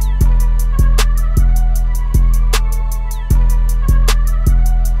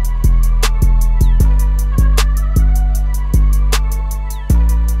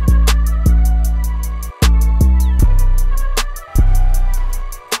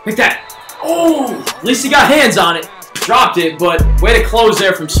 Like that. Oh! At least he got hands on it. Dropped it, but way to close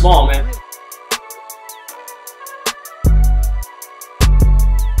there from Small, man.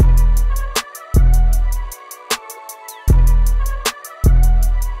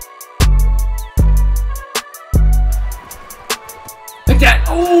 That.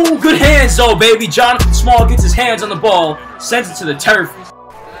 Oh, good hands though, baby. Jonathan Small gets his hands on the ball, sends it to the turf.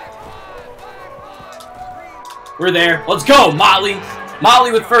 We're there. Let's go, Motley.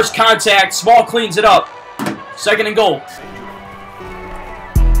 Motley with first contact. Small cleans it up. 2nd and goal.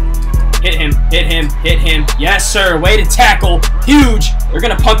 Hit him, hit him, hit him. Yes, sir. Way to tackle. Huge. They're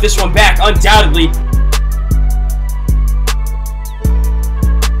going to punt this one back, undoubtedly.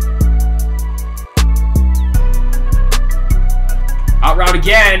 Out route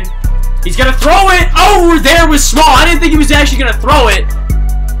again. He's going to throw it. Oh, we're there with Small. I didn't think he was actually going to throw it.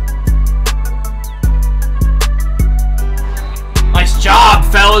 Nice job,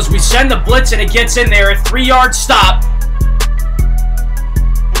 fellas. We send the blitz and it gets in there. A 3-yard stop.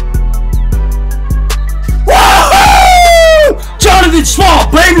 Woohoo! Jonathan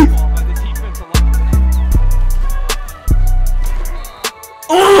Small, baby.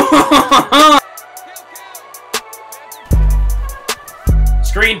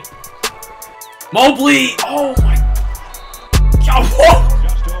 Screen. Mobley. Oh my God. Whoa.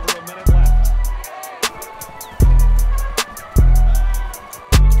 Just over a minute left.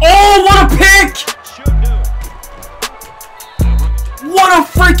 Oh, what a pick! Should do it. What a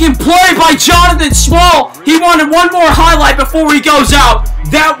freaking play by Jonathan Small. He wanted one more highlight before he goes out.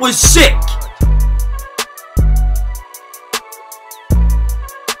 That was sick.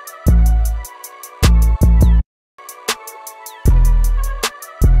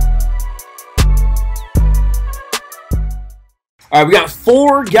 All right, we got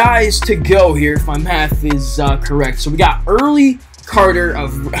 4 guys to go here, if my math is correct. So we got Early Carter,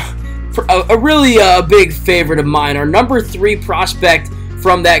 a really big favorite of mine. Our number 3 prospect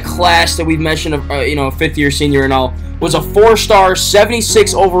from that class that we've mentioned, of a 5th-year senior and all, was a 4-star,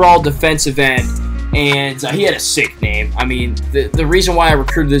 76 overall defensive end. And he had a sick name. I mean, the reason why I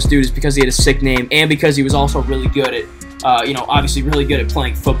recruited this dude is because he had a sick name and because he was also really good at obviously really good at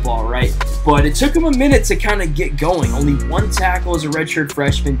playing football, right? But it took him a minute to kind of get going. Only 1 tackle as a redshirt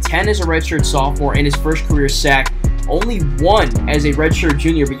freshman, 10 as a redshirt sophomore, and his first career sack. Only 1 as a redshirt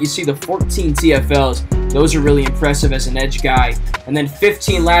junior, but you see the 14 TFLs. Those are really impressive as an edge guy. And then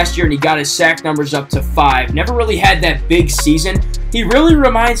 15 last year, and he got his sack numbers up to 5. Never really had that big season. He really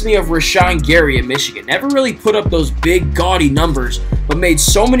reminds me of Rashawn Gary at Michigan. Never really put up those big, gaudy numbers, but made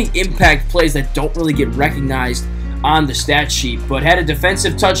so many impact plays that don't really get recognized on the stat sheet, but had a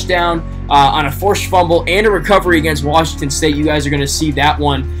defensive touchdown on a forced fumble and a recovery against Washington State. You guys are going to see that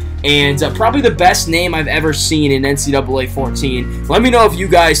one. And probably the best name I've ever seen in NCAA 14. Let me know if you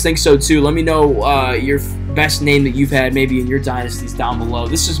guys think so too. Let me know your best name that you've had maybe in your dynasties down below.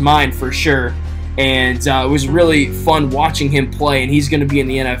 This is mine for sure. And it was really fun watching him play, and he's going to be in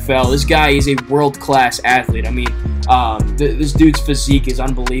the NFL. This guy is a world-class athlete. I mean, this dude's physique is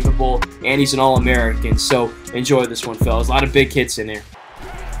unbelievable, and he's an All-American. So enjoy this one, fellas. A lot of big hits in there.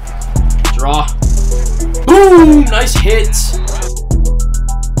 Draw. Boom! Nice hit.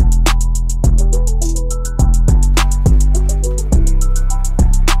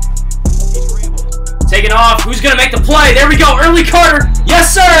 Taking off. Who's going to make the play? There we go. Early Carter.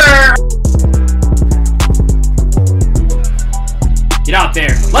 Yes, sir! Get out there.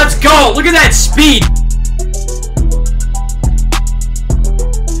 Let's go. Look at that speed.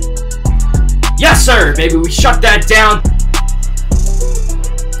 Yes, sir. Baby, we shut that down.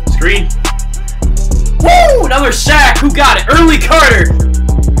 Screen. Woo! Another sack. Who got it? Early Carter.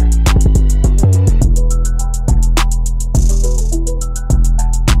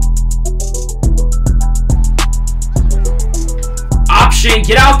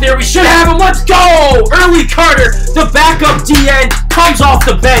 Get out there. We should have him. Let's go. Early Carter, the backup DN, comes off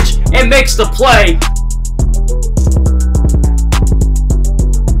the bench and makes the play.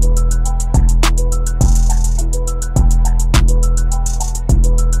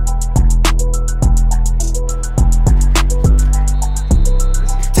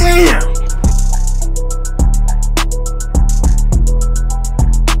 Damn.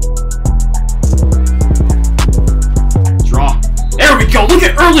 There we go. Look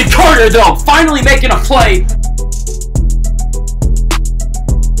at early Carter, though. Finally making a play.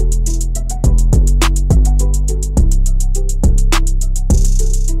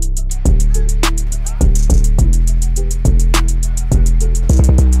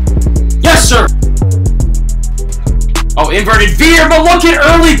 Yes, sir. Oh, inverted veer, but look at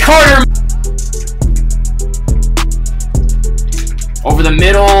early Carter. Over the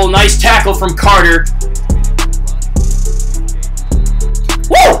middle. Nice tackle from Carter.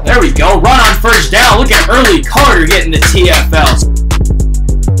 Woo! There we go. Run on first down. Look at early Carter getting the TFL.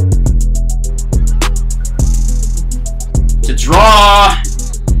 To draw.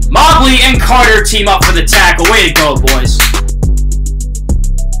 Mobley and Carter team up for the tackle. Way to go, boys.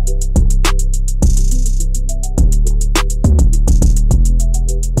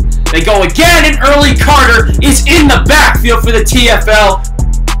 They go again, and early Carter is in the backfield for the TFL.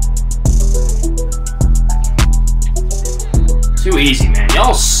 Too easy, man.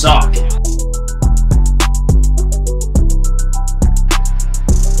 Y'all suck.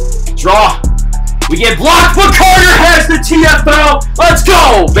 Draw. We get blocked, but Carter has the TFL. Let's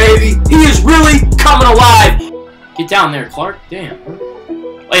go, baby. He is really coming alive. Get down there, Clark. Damn.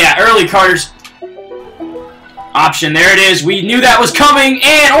 Oh, yeah, early Carter's option. There it is. We knew that was coming,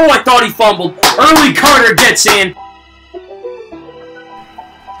 and oh, I thought he fumbled. Early Carter gets in.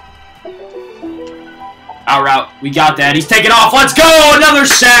 Out route. We got that. He's taking off. Let's go. Another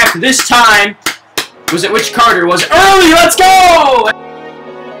sack. This time. Was it which Carter? Was it early? Let's go.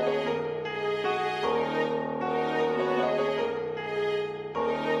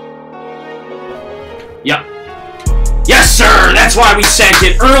 Yep. Yes, sir. That's why we sent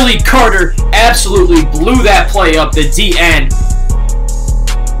it. Early Carter absolutely blew that play up. The DN.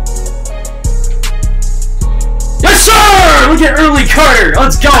 Yes, sir. Look at early Carter.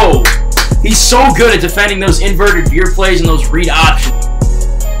 Let's go. He's so good at defending those inverted veer plays and those read options.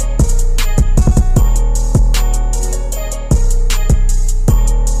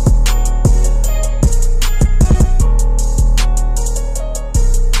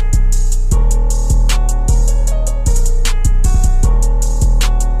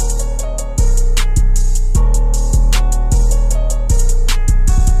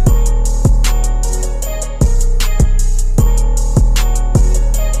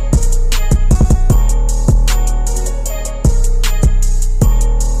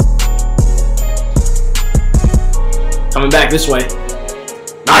 Coming back this way.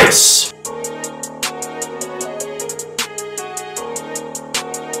 Nice!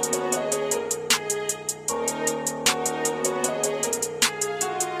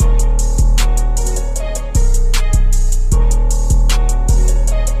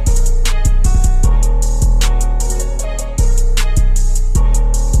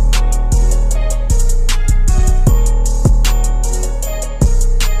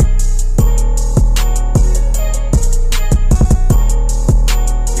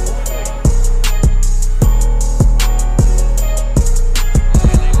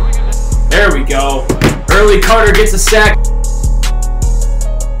 Early Carter gets a sack.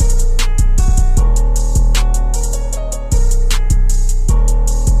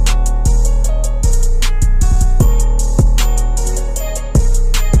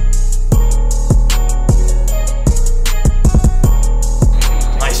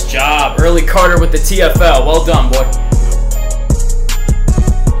 Nice job. Early Carter with the TFL. Well done, boy.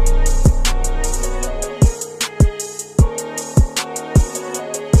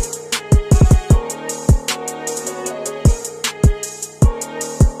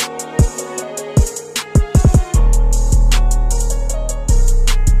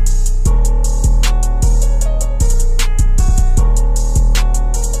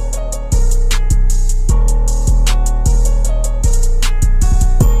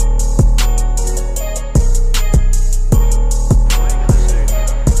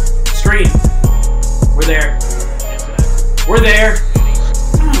 We're there.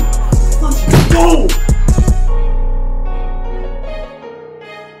 Let's go.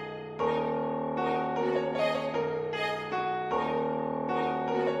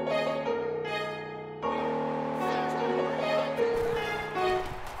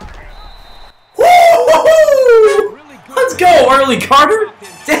 Woo! Let's go, Early Carter.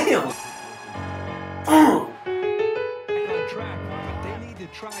 Damn. Oh. On track, but they need to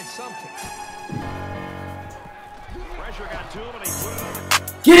try something.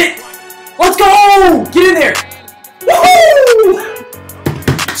 Get it! Let's go! Get in there! Woohoo!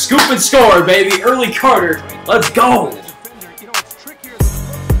 Scoop and score, baby. Early Carter. Let's go!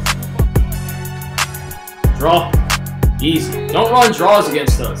 Draw. Easy. Don't run draws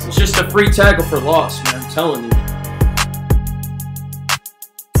against us. It's just a free tackle for loss, man. I'm telling you.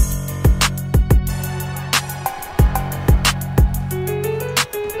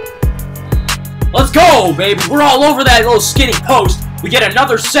 Let's go, baby. We're all over that little skinny post. We get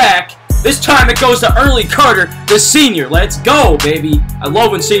another sack. This time it goes to Early Carter, the senior. Let's go, baby. I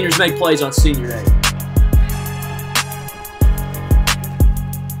love when seniors make plays on senior day.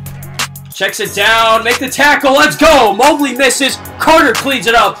 Checks it down. Make the tackle. Let's go. Mobley misses. Carter cleans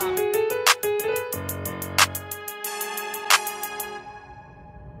it up.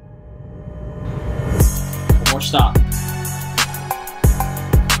 One more stop.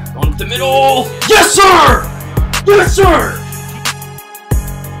 Going up the middle. Yes, sir! Yes, sir!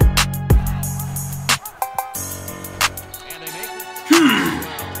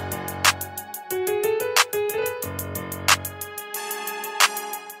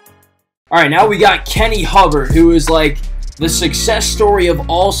 Alright, now we got Kenny Hubbard, who is like the success story of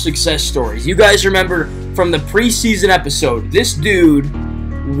all success stories. You guys remember from the preseason episode, this dude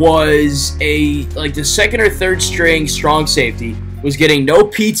was like the second or third string strong safety, was getting no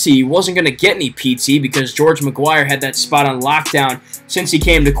PT, wasn't going to get any PT because George McGuire had that spot on lockdown since he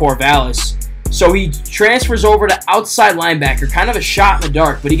came to Corvallis. So he transfers over to outside linebacker, kind of a shot in the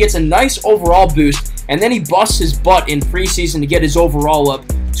dark, but he gets a nice overall boost, and then he busts his butt in preseason to get his overall up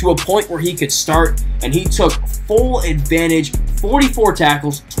to a point where he could start, and he took full advantage, 44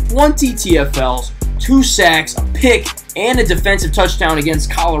 tackles, 20 TFLs, 2 sacks, a pick, and a defensive touchdown against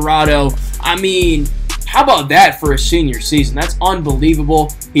Colorado. I mean, how about that for a senior season? That's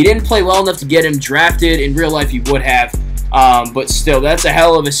unbelievable. He didn't play well enough to get him drafted. In real life, he would have. But still, that's a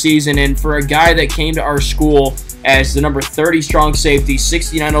hell of a season. And for a guy that came to our school as the number 30 strong safety,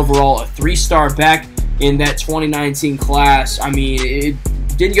 69 overall, a 3-star back in that 2019 class, I mean, it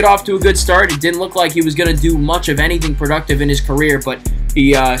didn't get off to a good start. It didn't look like he was going to do much of anything productive in his career, but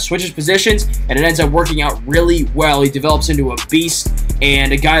he switches positions, and it ends up working out really well. He develops into a beast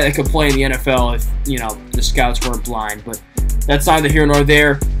and a guy that could play in the NFL if, you know, the scouts weren't blind. But that's neither here nor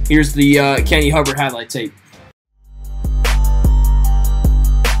there. Here's the Kenny Hubbard highlight tape.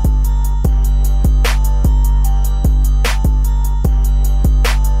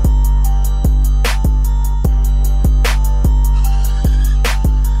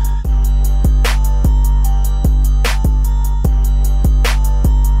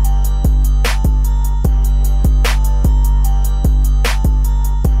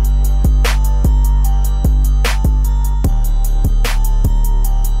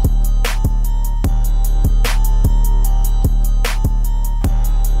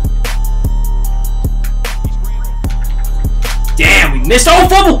 Missed. Oh,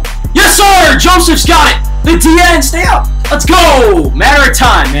 fumble! Yes, sir! Joseph's got it! The DN, stay up! Let's go! Matter of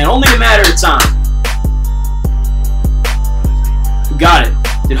time, man. Only a matter of time. Who got it?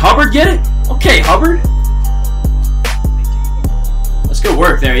 Did Hubbard get it? Okay, Hubbard. That's good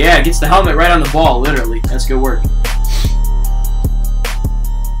work there. Yeah, gets the helmet right on the ball, literally. That's good work.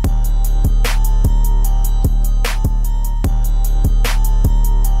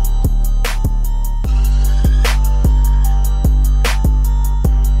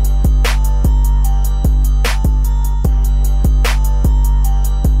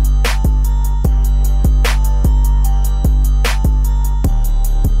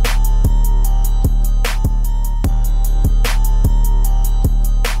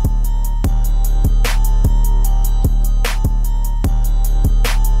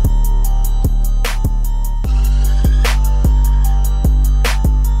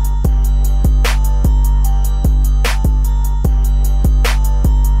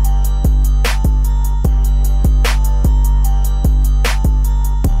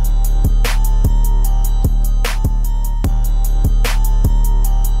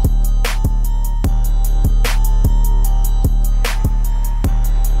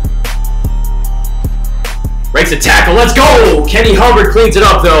 breaks a tackle. Let's go! Kenny Hubbard cleans it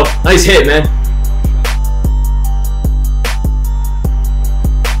up, though. Nice hit, man.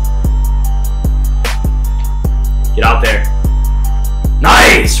 Get out there.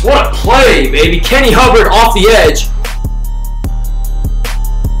 Nice! What a play, baby. Kenny Hubbard off the edge.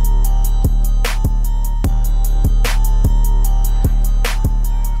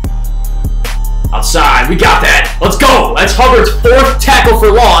 Outside. We got that. Let's go. That's Hubbard's 4th tackle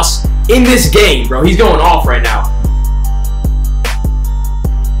for loss in this game, bro. He's going off right now.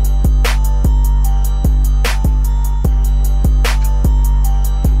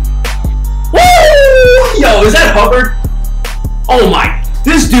 Woo! Yo, is that Hubbard? Oh my.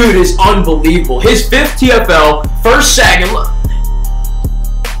 This dude is unbelievable. His 5th TFL, 1st sack, and look.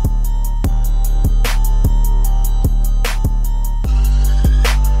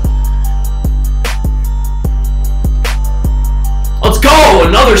 Let's go!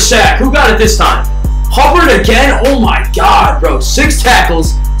 Another sack. Who got it this time? Hubbard again? Oh my god, bro. 6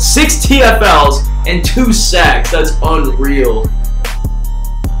 tackles, 6 TFLs, and 2 sacks. That's unreal.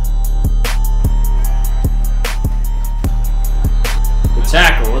 Good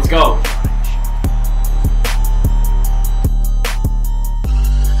tackle. Let's go.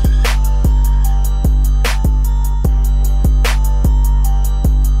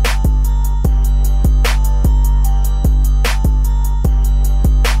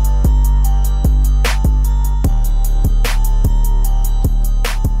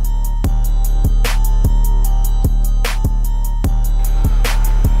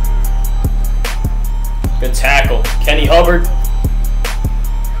 Good tackle. Kenny Hubbard.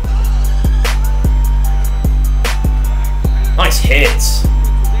 Nice hits.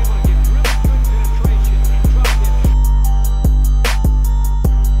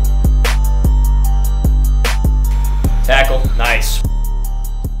 Tackle. Nice.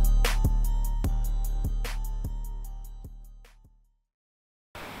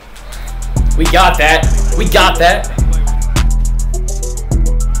 We got that. We got that.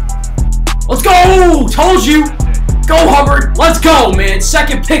 Let's go! Told you! Go, Hubbard! Let's go, man!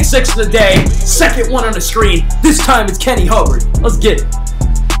 2nd pick 6 of the day. 2nd one on the screen. This time it's Kenny Hubbard. Let's get it.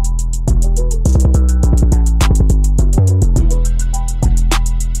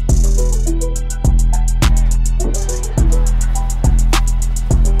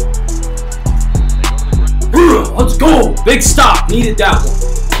 Let's go! Big stop. Needed that one.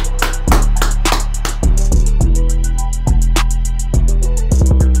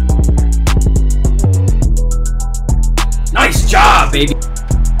 Nice job, baby.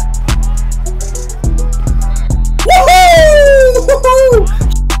 Woohoo!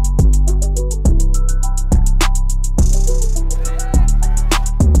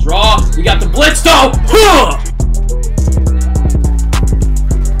 Draw. We got the blitz though. Huh!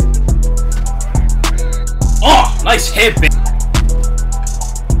 Oh, nice hit, baby.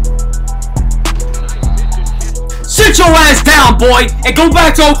 Sit your ass down, boy, and go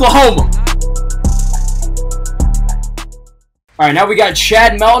back to Oklahoma. Alright, now we got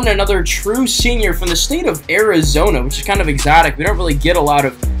Chad Melton, another true senior from the state of Arizona, which is kind of exotic. We don't really get a lot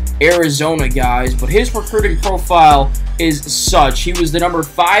of Arizona guys, but his recruiting profile is such. He was the number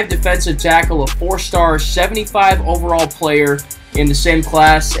 5 defensive tackle, a 4-star, 75 overall player in the same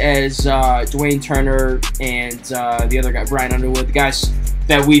class as Dwayne Turner and the other guy, Bryant Underwood, the guys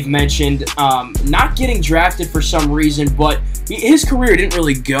that we've mentioned. Not getting drafted for some reason, but his career didn't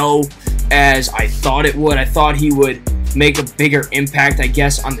really go as I thought it would. I thought he would make a bigger impact, I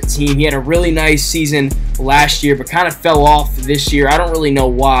guess, on the team. He had a really nice season last year, but kind of fell off this year. I don't really know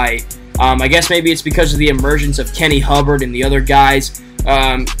why. I guess maybe it's because of the emergence of Kenny Hubbard and the other guys.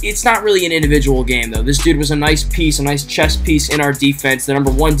 It's not really an individual game, though. This dude was a nice piece, a nice chess piece in our defense, the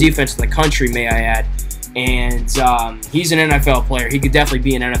number 1 defense in the country, may I add. And he's an NFL player. He could definitely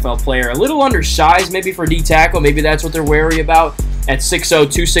be an NFL player. A little undersized maybe for D tackle. Maybe that's what they're wary about. At 6'0",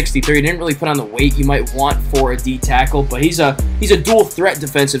 263, didn't really put on the weight you might want for a D tackle, but he's a dual threat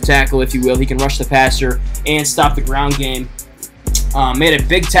defensive tackle, if you will. He can rush the passer and stop the ground game. Made a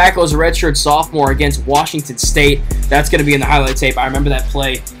big tackle as a redshirt sophomore against Washington State. That's going to be in the highlight tape. I remember that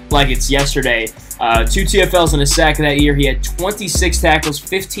play like it's yesterday. 2 TFLs and a sack that year. He had 26 tackles,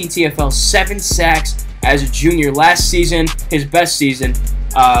 15 TFLs, 7 sacks as a junior last season, his best season.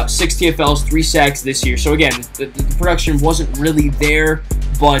 6 TFLs, 3 sacks this year. So again, the production wasn't really there,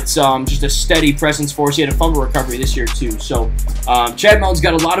 but just a steady presence for us. He had a fumble recovery this year too. So Chad Melton's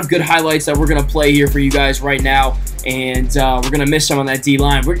got a lot of good highlights that we're going to play here for you guys right now, and we're going to miss some on that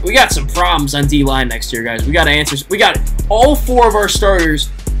D-line. We got some problems on D-line next year, guys. We got answers. We got all 4 of our starters.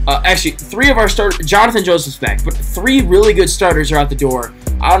 Actually, 3 of our starters. Jonathan Joseph's back, but 3 really good starters are out the door.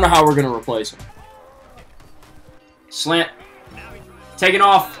 I don't know how we're going to replace them. Slant. Taken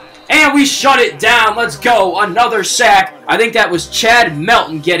off. And we shut it down. Let's go. Another sack. I think that was Chad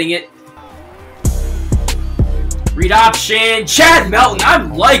Melton getting it. Read option. Chad Melton. I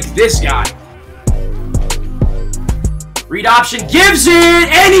like this guy. Read option. Gives it.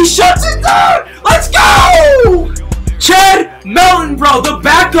 And he shuts it down. Let's go. Chad Melton, bro. The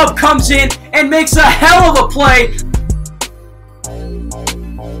backup comes in and makes a hell of a play.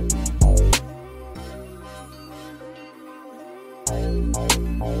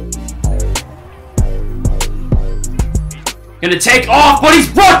 Gonna take off, but he's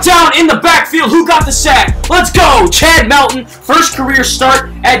brought down in the backfield. Who got the sack? Let's go! Chad Melton, first career start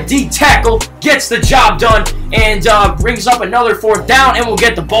at D tackle, gets the job done, and brings up another 4th down, and we'll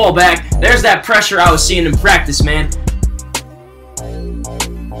get the ball back. There's that pressure I was seeing in practice, man.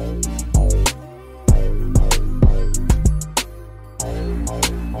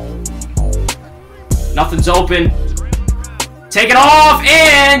 Nothing's open. Take it off,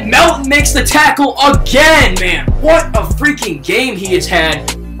 and Melton makes the tackle again, man. What a freaking game he has had.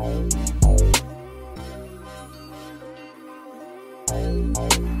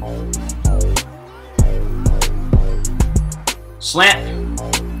 Slant.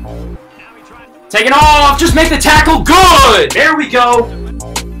 Take it off, just make the tackle good. There we go.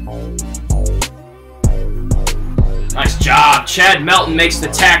 Nice job. Chad Melton makes the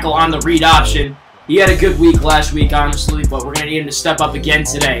tackle on the read option. He had a good week last week, honestly, but we're going to need him to step up again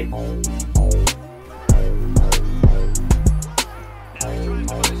today.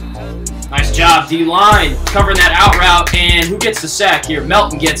 Nice job, D-line, covering that out route, and who gets the sack here?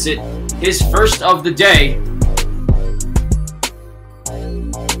 Melton gets it, his first of the day.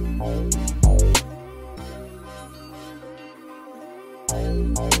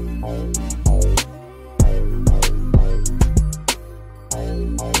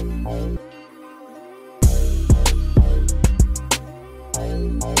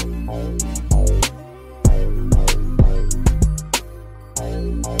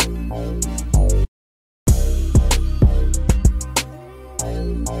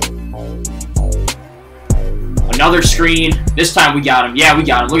 Another screen. This time we got him. Yeah, we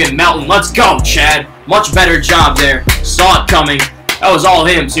got him. Look at Melton. Let's go, Chad. Much better job there. Saw it coming. That was all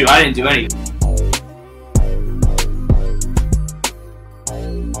him, too. I didn't do anything.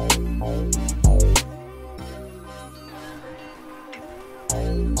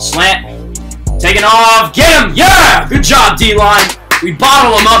 Slant. Taking off. Get him. Yeah! Good job, D-line. We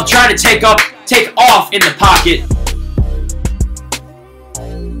bottle him up, trying to take off in the pocket.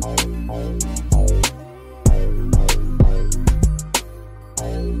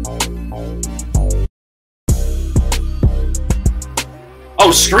 Oh,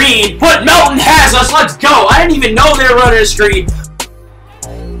 screen, but Melton has us. Let's go. I didn't even know they were running a screen.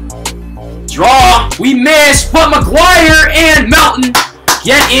 Draw. We missed, but McGuire and Melton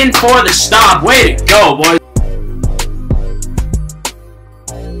get in for the stop. Way to go, boys.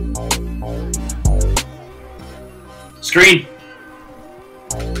 Screen.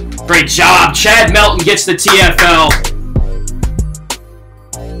 Great job. Chad Melton gets the TFL.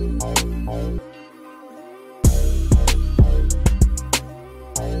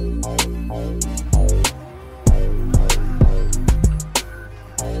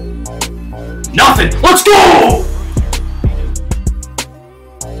 Nothing. Let's go!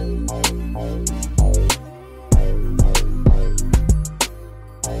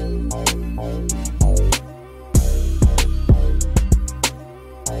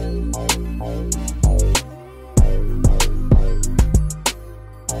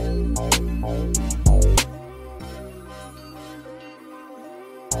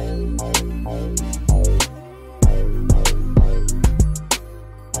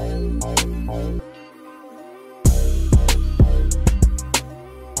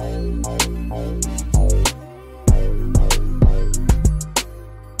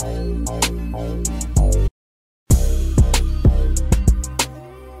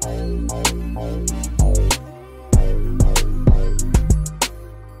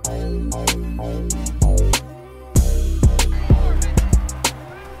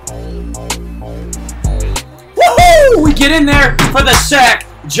 We get in there for the sack.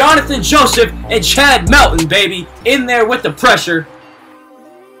 Jonathan Joseph and Chad Melton, baby, in there with the pressure.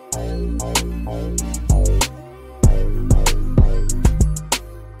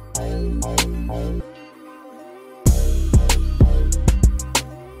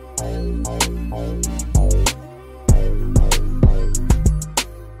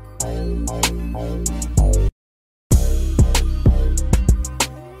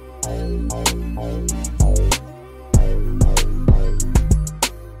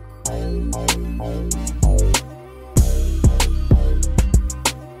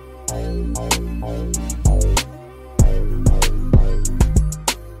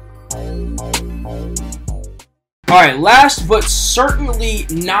 All right, last but certainly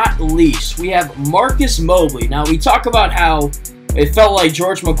not least, we have Marcus Mobley. Now, we talk about how it felt like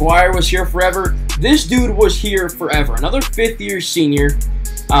George McGuire was here forever. This dude was here forever. Another 5th-year senior,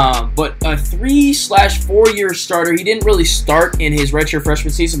 but a 3/4-year starter. He didn't really start in his redshirt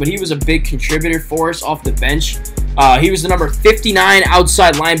freshman season, but he was a big contributor for us off the bench. He was the number 59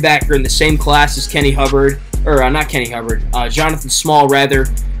 outside linebacker in the same class as Kenny Hubbard, or not Kenny Hubbard, Jonathan Small, rather.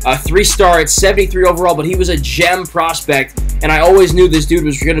 3-star at 73 overall, but he was a gem prospect, and I always knew this dude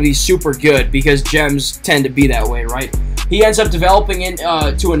was going to be super good because gems tend to be that way, right? He ends up developing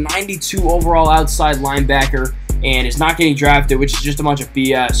into a 92 overall outside linebacker and is not getting drafted, which is just a bunch of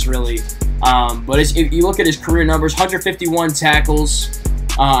BS, really. But if you look at his career numbers, 151 tackles.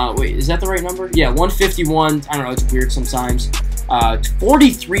 Wait, is that the right number? Yeah, 151. I don't know, it's weird sometimes.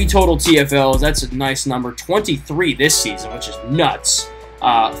 43 total TFLs. That's a nice number. 23 this season, which is nuts.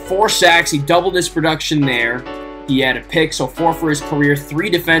 4 sacks. He doubled his production there. He had a pick, so 4 for his career.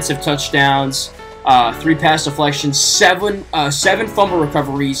 3 defensive touchdowns. 3 pass deflections. 7 fumble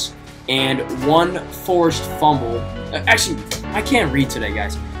recoveries. And 1 forced fumble. Actually, I can't read today,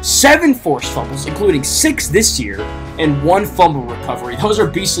 guys. 7 forced fumbles, including 6 this year, and 1 fumble recovery. Those are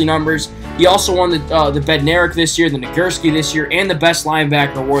beastly numbers. He also won the Bednarik this year, the Nagurski this year, and the Best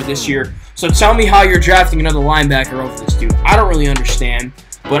Linebacker Award this year. So tell me how you're drafting another linebacker over this dude. I don't really understand,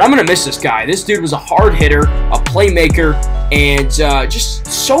 but I'm going to miss this guy. This dude was a hard hitter, a playmaker, and just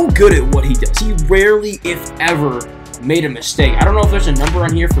so good at what he does. He rarely, if ever, made a mistake. I don't know if there's a number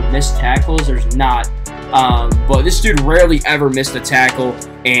on here for missed tackles. There's not. But this dude rarely ever missed a tackle,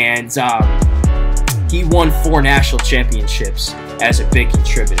 and he won 4 national championships as a big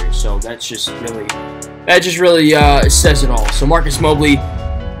contributor. So that just really says it all. So Marcus Mobley,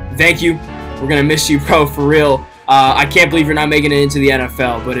 thank you. We're gonna miss you, bro, for real. I can't believe you're not making it into the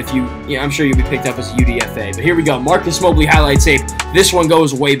NFL, but if I'm sure you'll be picked up as a UDFA. But here we go, Marcus Mobley highlight tape. This one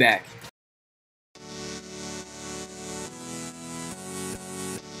goes way back.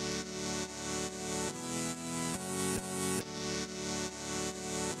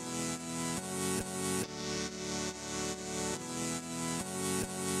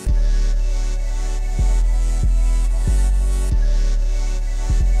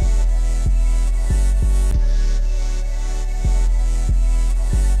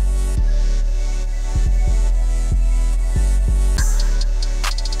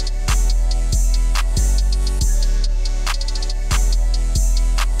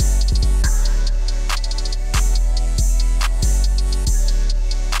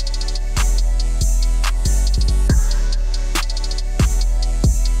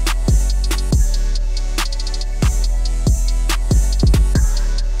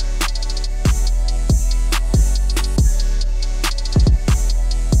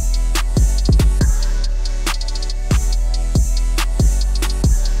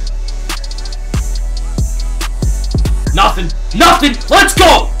 Nothing. Let's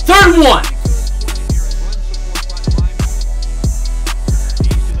go. 3rd and 1.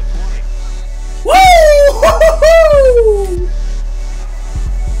 Woo!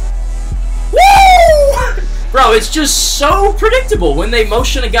 Woo! Bro, it's just so predictable when they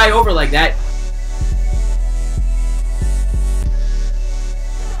motion a guy over like that.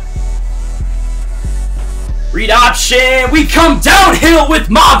 Read option. We come downhill with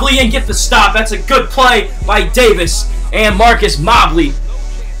Mobley and get the stop. That's a good play by Davis and Marcus Mobley.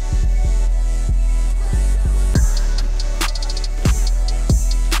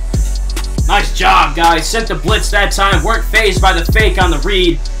 Nice job, guys. Sent the blitz that time. Weren't phased by the fake on the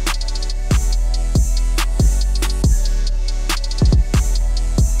read.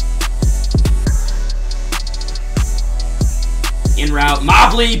 In route,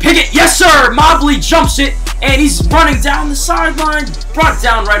 Mobley, Pickett, yes sir! Mobley jumps it, and he's running down the sideline. Brought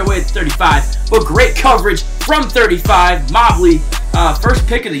down right away at 35, but great coverage from 35. Mobley, first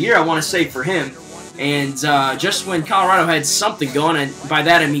pick of the year, I want to say, for him. And just when Colorado had something going, and by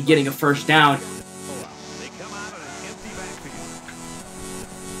that I mean getting a first down.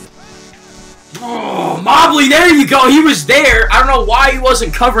 Oh, Mobley, there you go. He was there. I don't know why he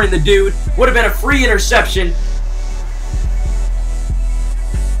wasn't covering the dude. Would have been a free interception.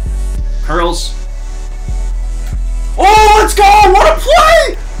 Curls. Oh, let's go! What a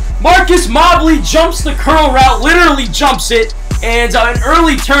play! Marcus Mobley jumps the curl route, literally jumps it, and an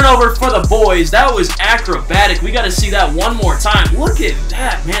early turnover for the boys. That was acrobatic. We got to see that one more time. Look at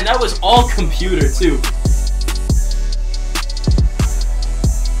that, man. That was all computer, too.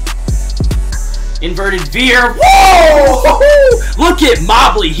 Inverted veer. Whoa! Look at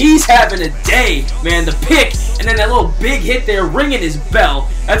Mobley. He's having a day, man. The pick And then that little big hit there, ringing his bell.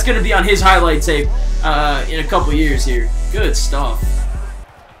 That's going to be on his highlight tape in a couple years here. Good stuff.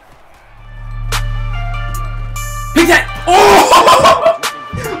 Pick that. Oh!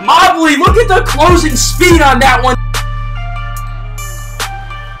 Mobley, look at the closing speed on that one.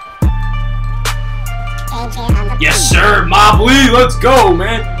 Yes, sir, Mobley. Let's go,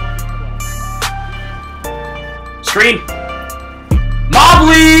 man. Screen.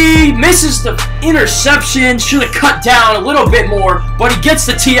 Mobley misses the interception. Should have cut down a little bit more, but he gets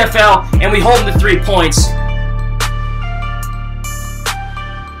the TFL, and we hold him to 3 points.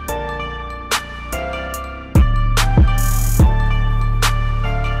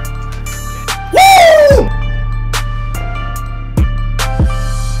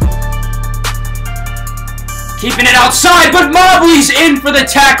 Keeping it outside, but Mobley's in for the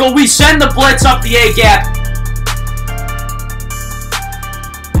tackle. We send the blitz up the A-gap.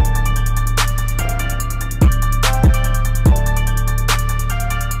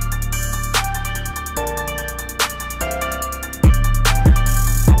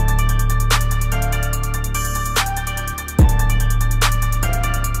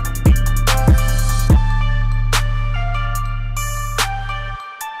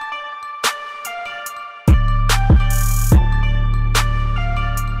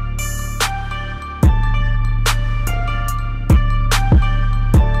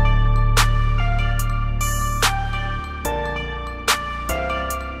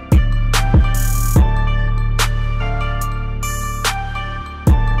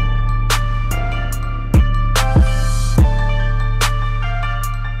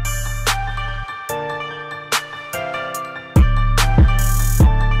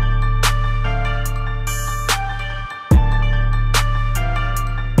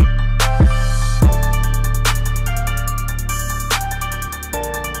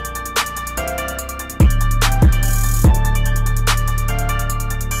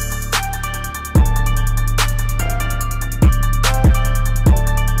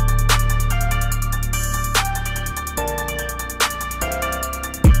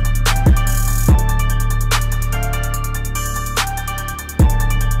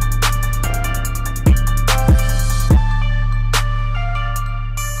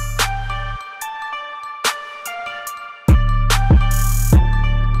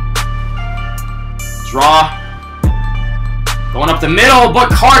 Draw. Going up the middle, but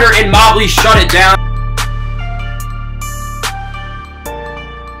Carter and Mobley shut it down.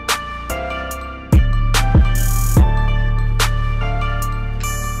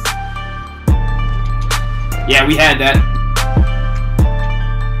 Yeah, we had that.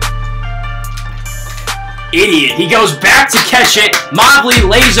 Idiot. He goes back to catch it. Mobley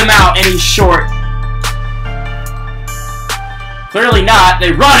lays him out, and he's short. Clearly not.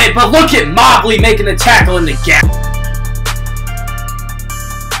 They run it, but look at Mobley making the tackle in the gap.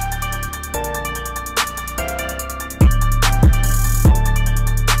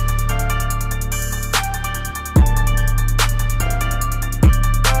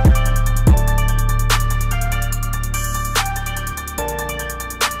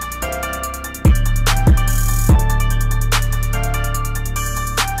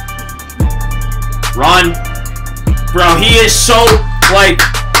 Run. Bro, he is so, like,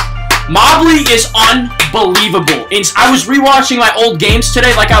 Mobley is unbelievable. I was rewatching my old games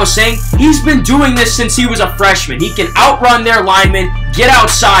today, like I was saying. He's been doing this since he was a freshman. He can outrun their linemen, get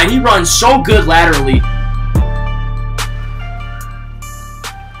outside. He runs so good laterally.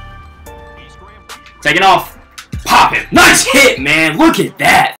 Taking off. Pop it. Nice hit, man. Look at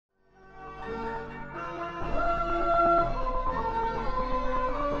that.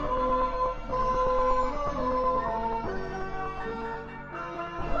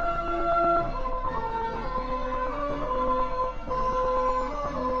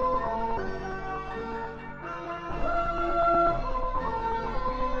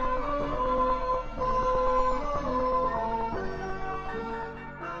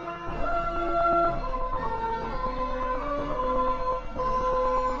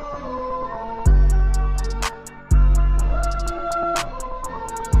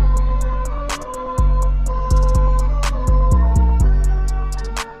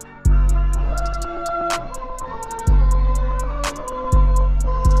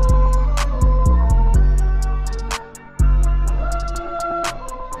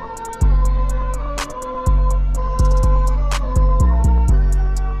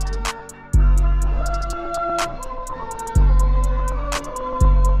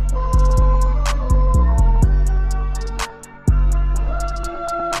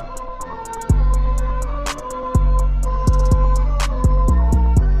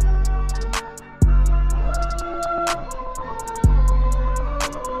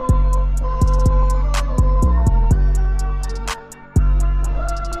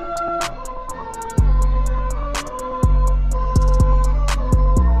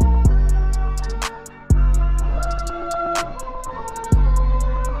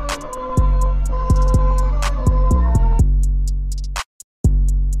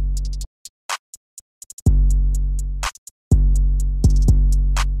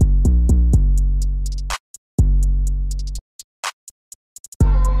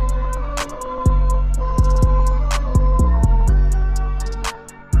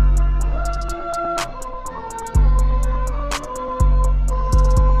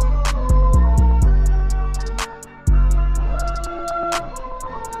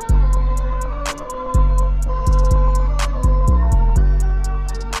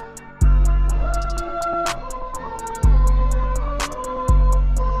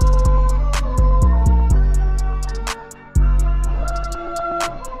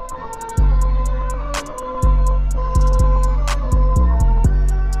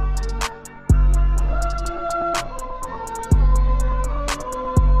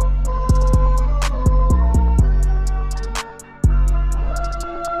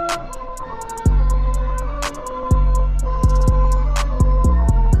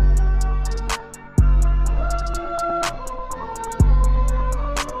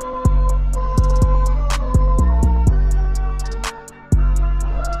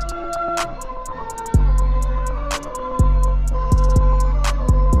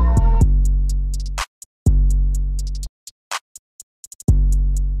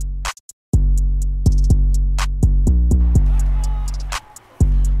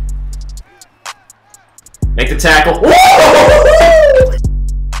 Make the tackle. Woo!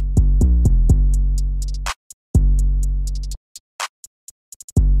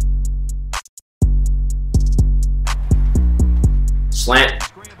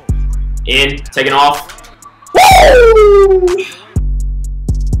 Slant. In. Taking off. Woo!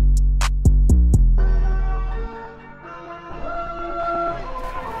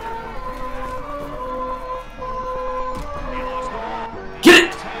 Get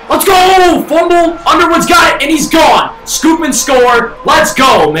it! Let's go! Fumble! Underwood's got it, and he's gone! Scoop and score. Let's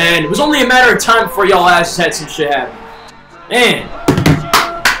go, man. It was only a matter of time before y'all asses had some shit happen. Man.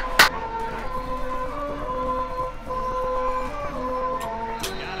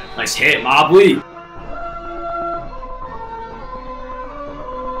 Nice hit, Mobley.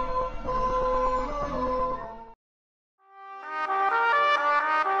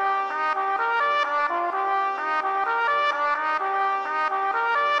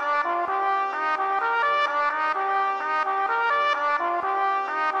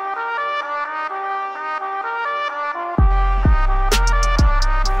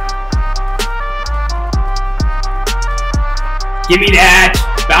 Give me that.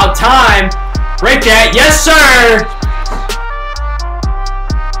 About time. Break that. Yes, sir.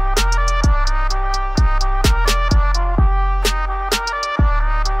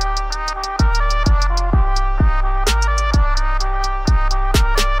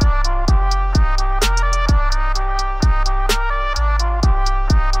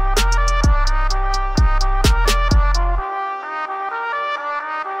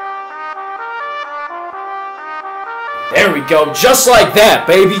 There we go, just like that,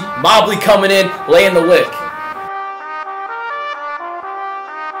 baby. Mobley coming in, laying the lick.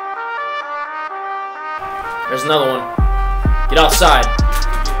 There's another one. Get outside.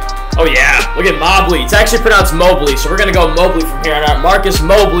 Oh yeah, look at Mobley. It's actually pronounced Mobley, so we're gonna go Mobley from here on out. Marcus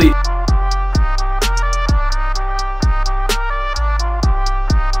Mobley.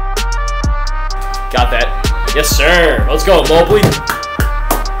 Got that. Yes, sir. Let's go, Mobley.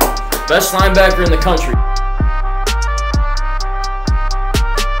 Best linebacker in the country.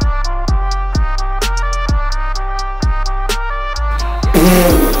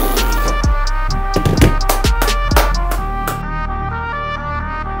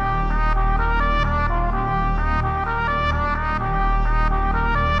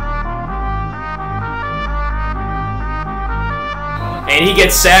 And he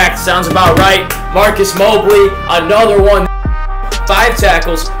gets sacked. Sounds about right. Marcus Mobley, another one. 5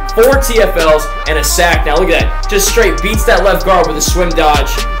 tackles, 4 TFLs, and a sack. Now look at that. Just straight beats that left guard with a swim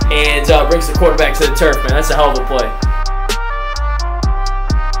dodge and brings the quarterback to the turf, man. That's a hell of a play.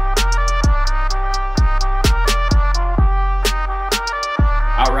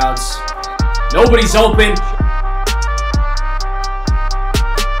 Out routes. Nobody's open.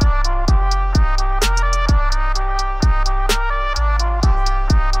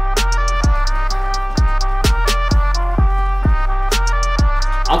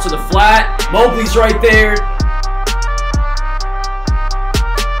 Out to the flat. Mobley's right there.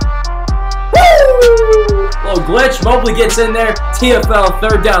 Woo! Little glitch. Mobley gets in there. TFL,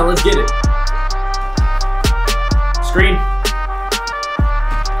 3rd down. Let's get it. Screen.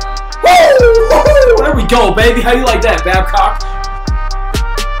 Woo! There we go, baby. How you like that, Babcock?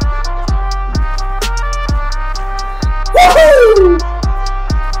 Woohoo!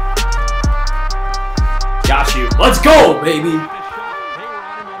 Got you. Let's go, baby.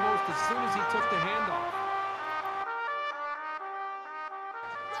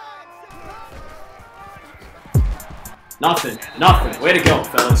 Nothing. Way to go,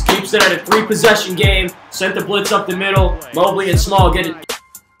 fellas. Keeps it at a 3-possession game. Sent the blitz up the middle. Mobley and Small get it.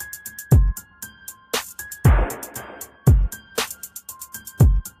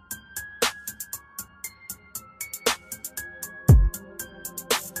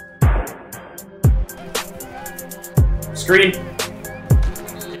 Screen.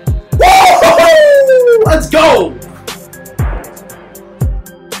 Woo! Let's go!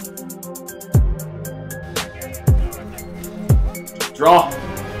 Draw.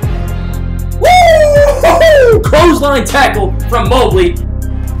 Woo! Clothesline tackle from Mobley.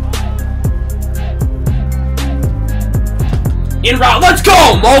 In route. Let's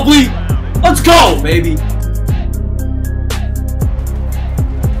go, Mobley. Let's go, baby.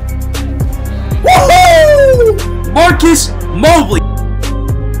 Woohoo! Marcus Mobley.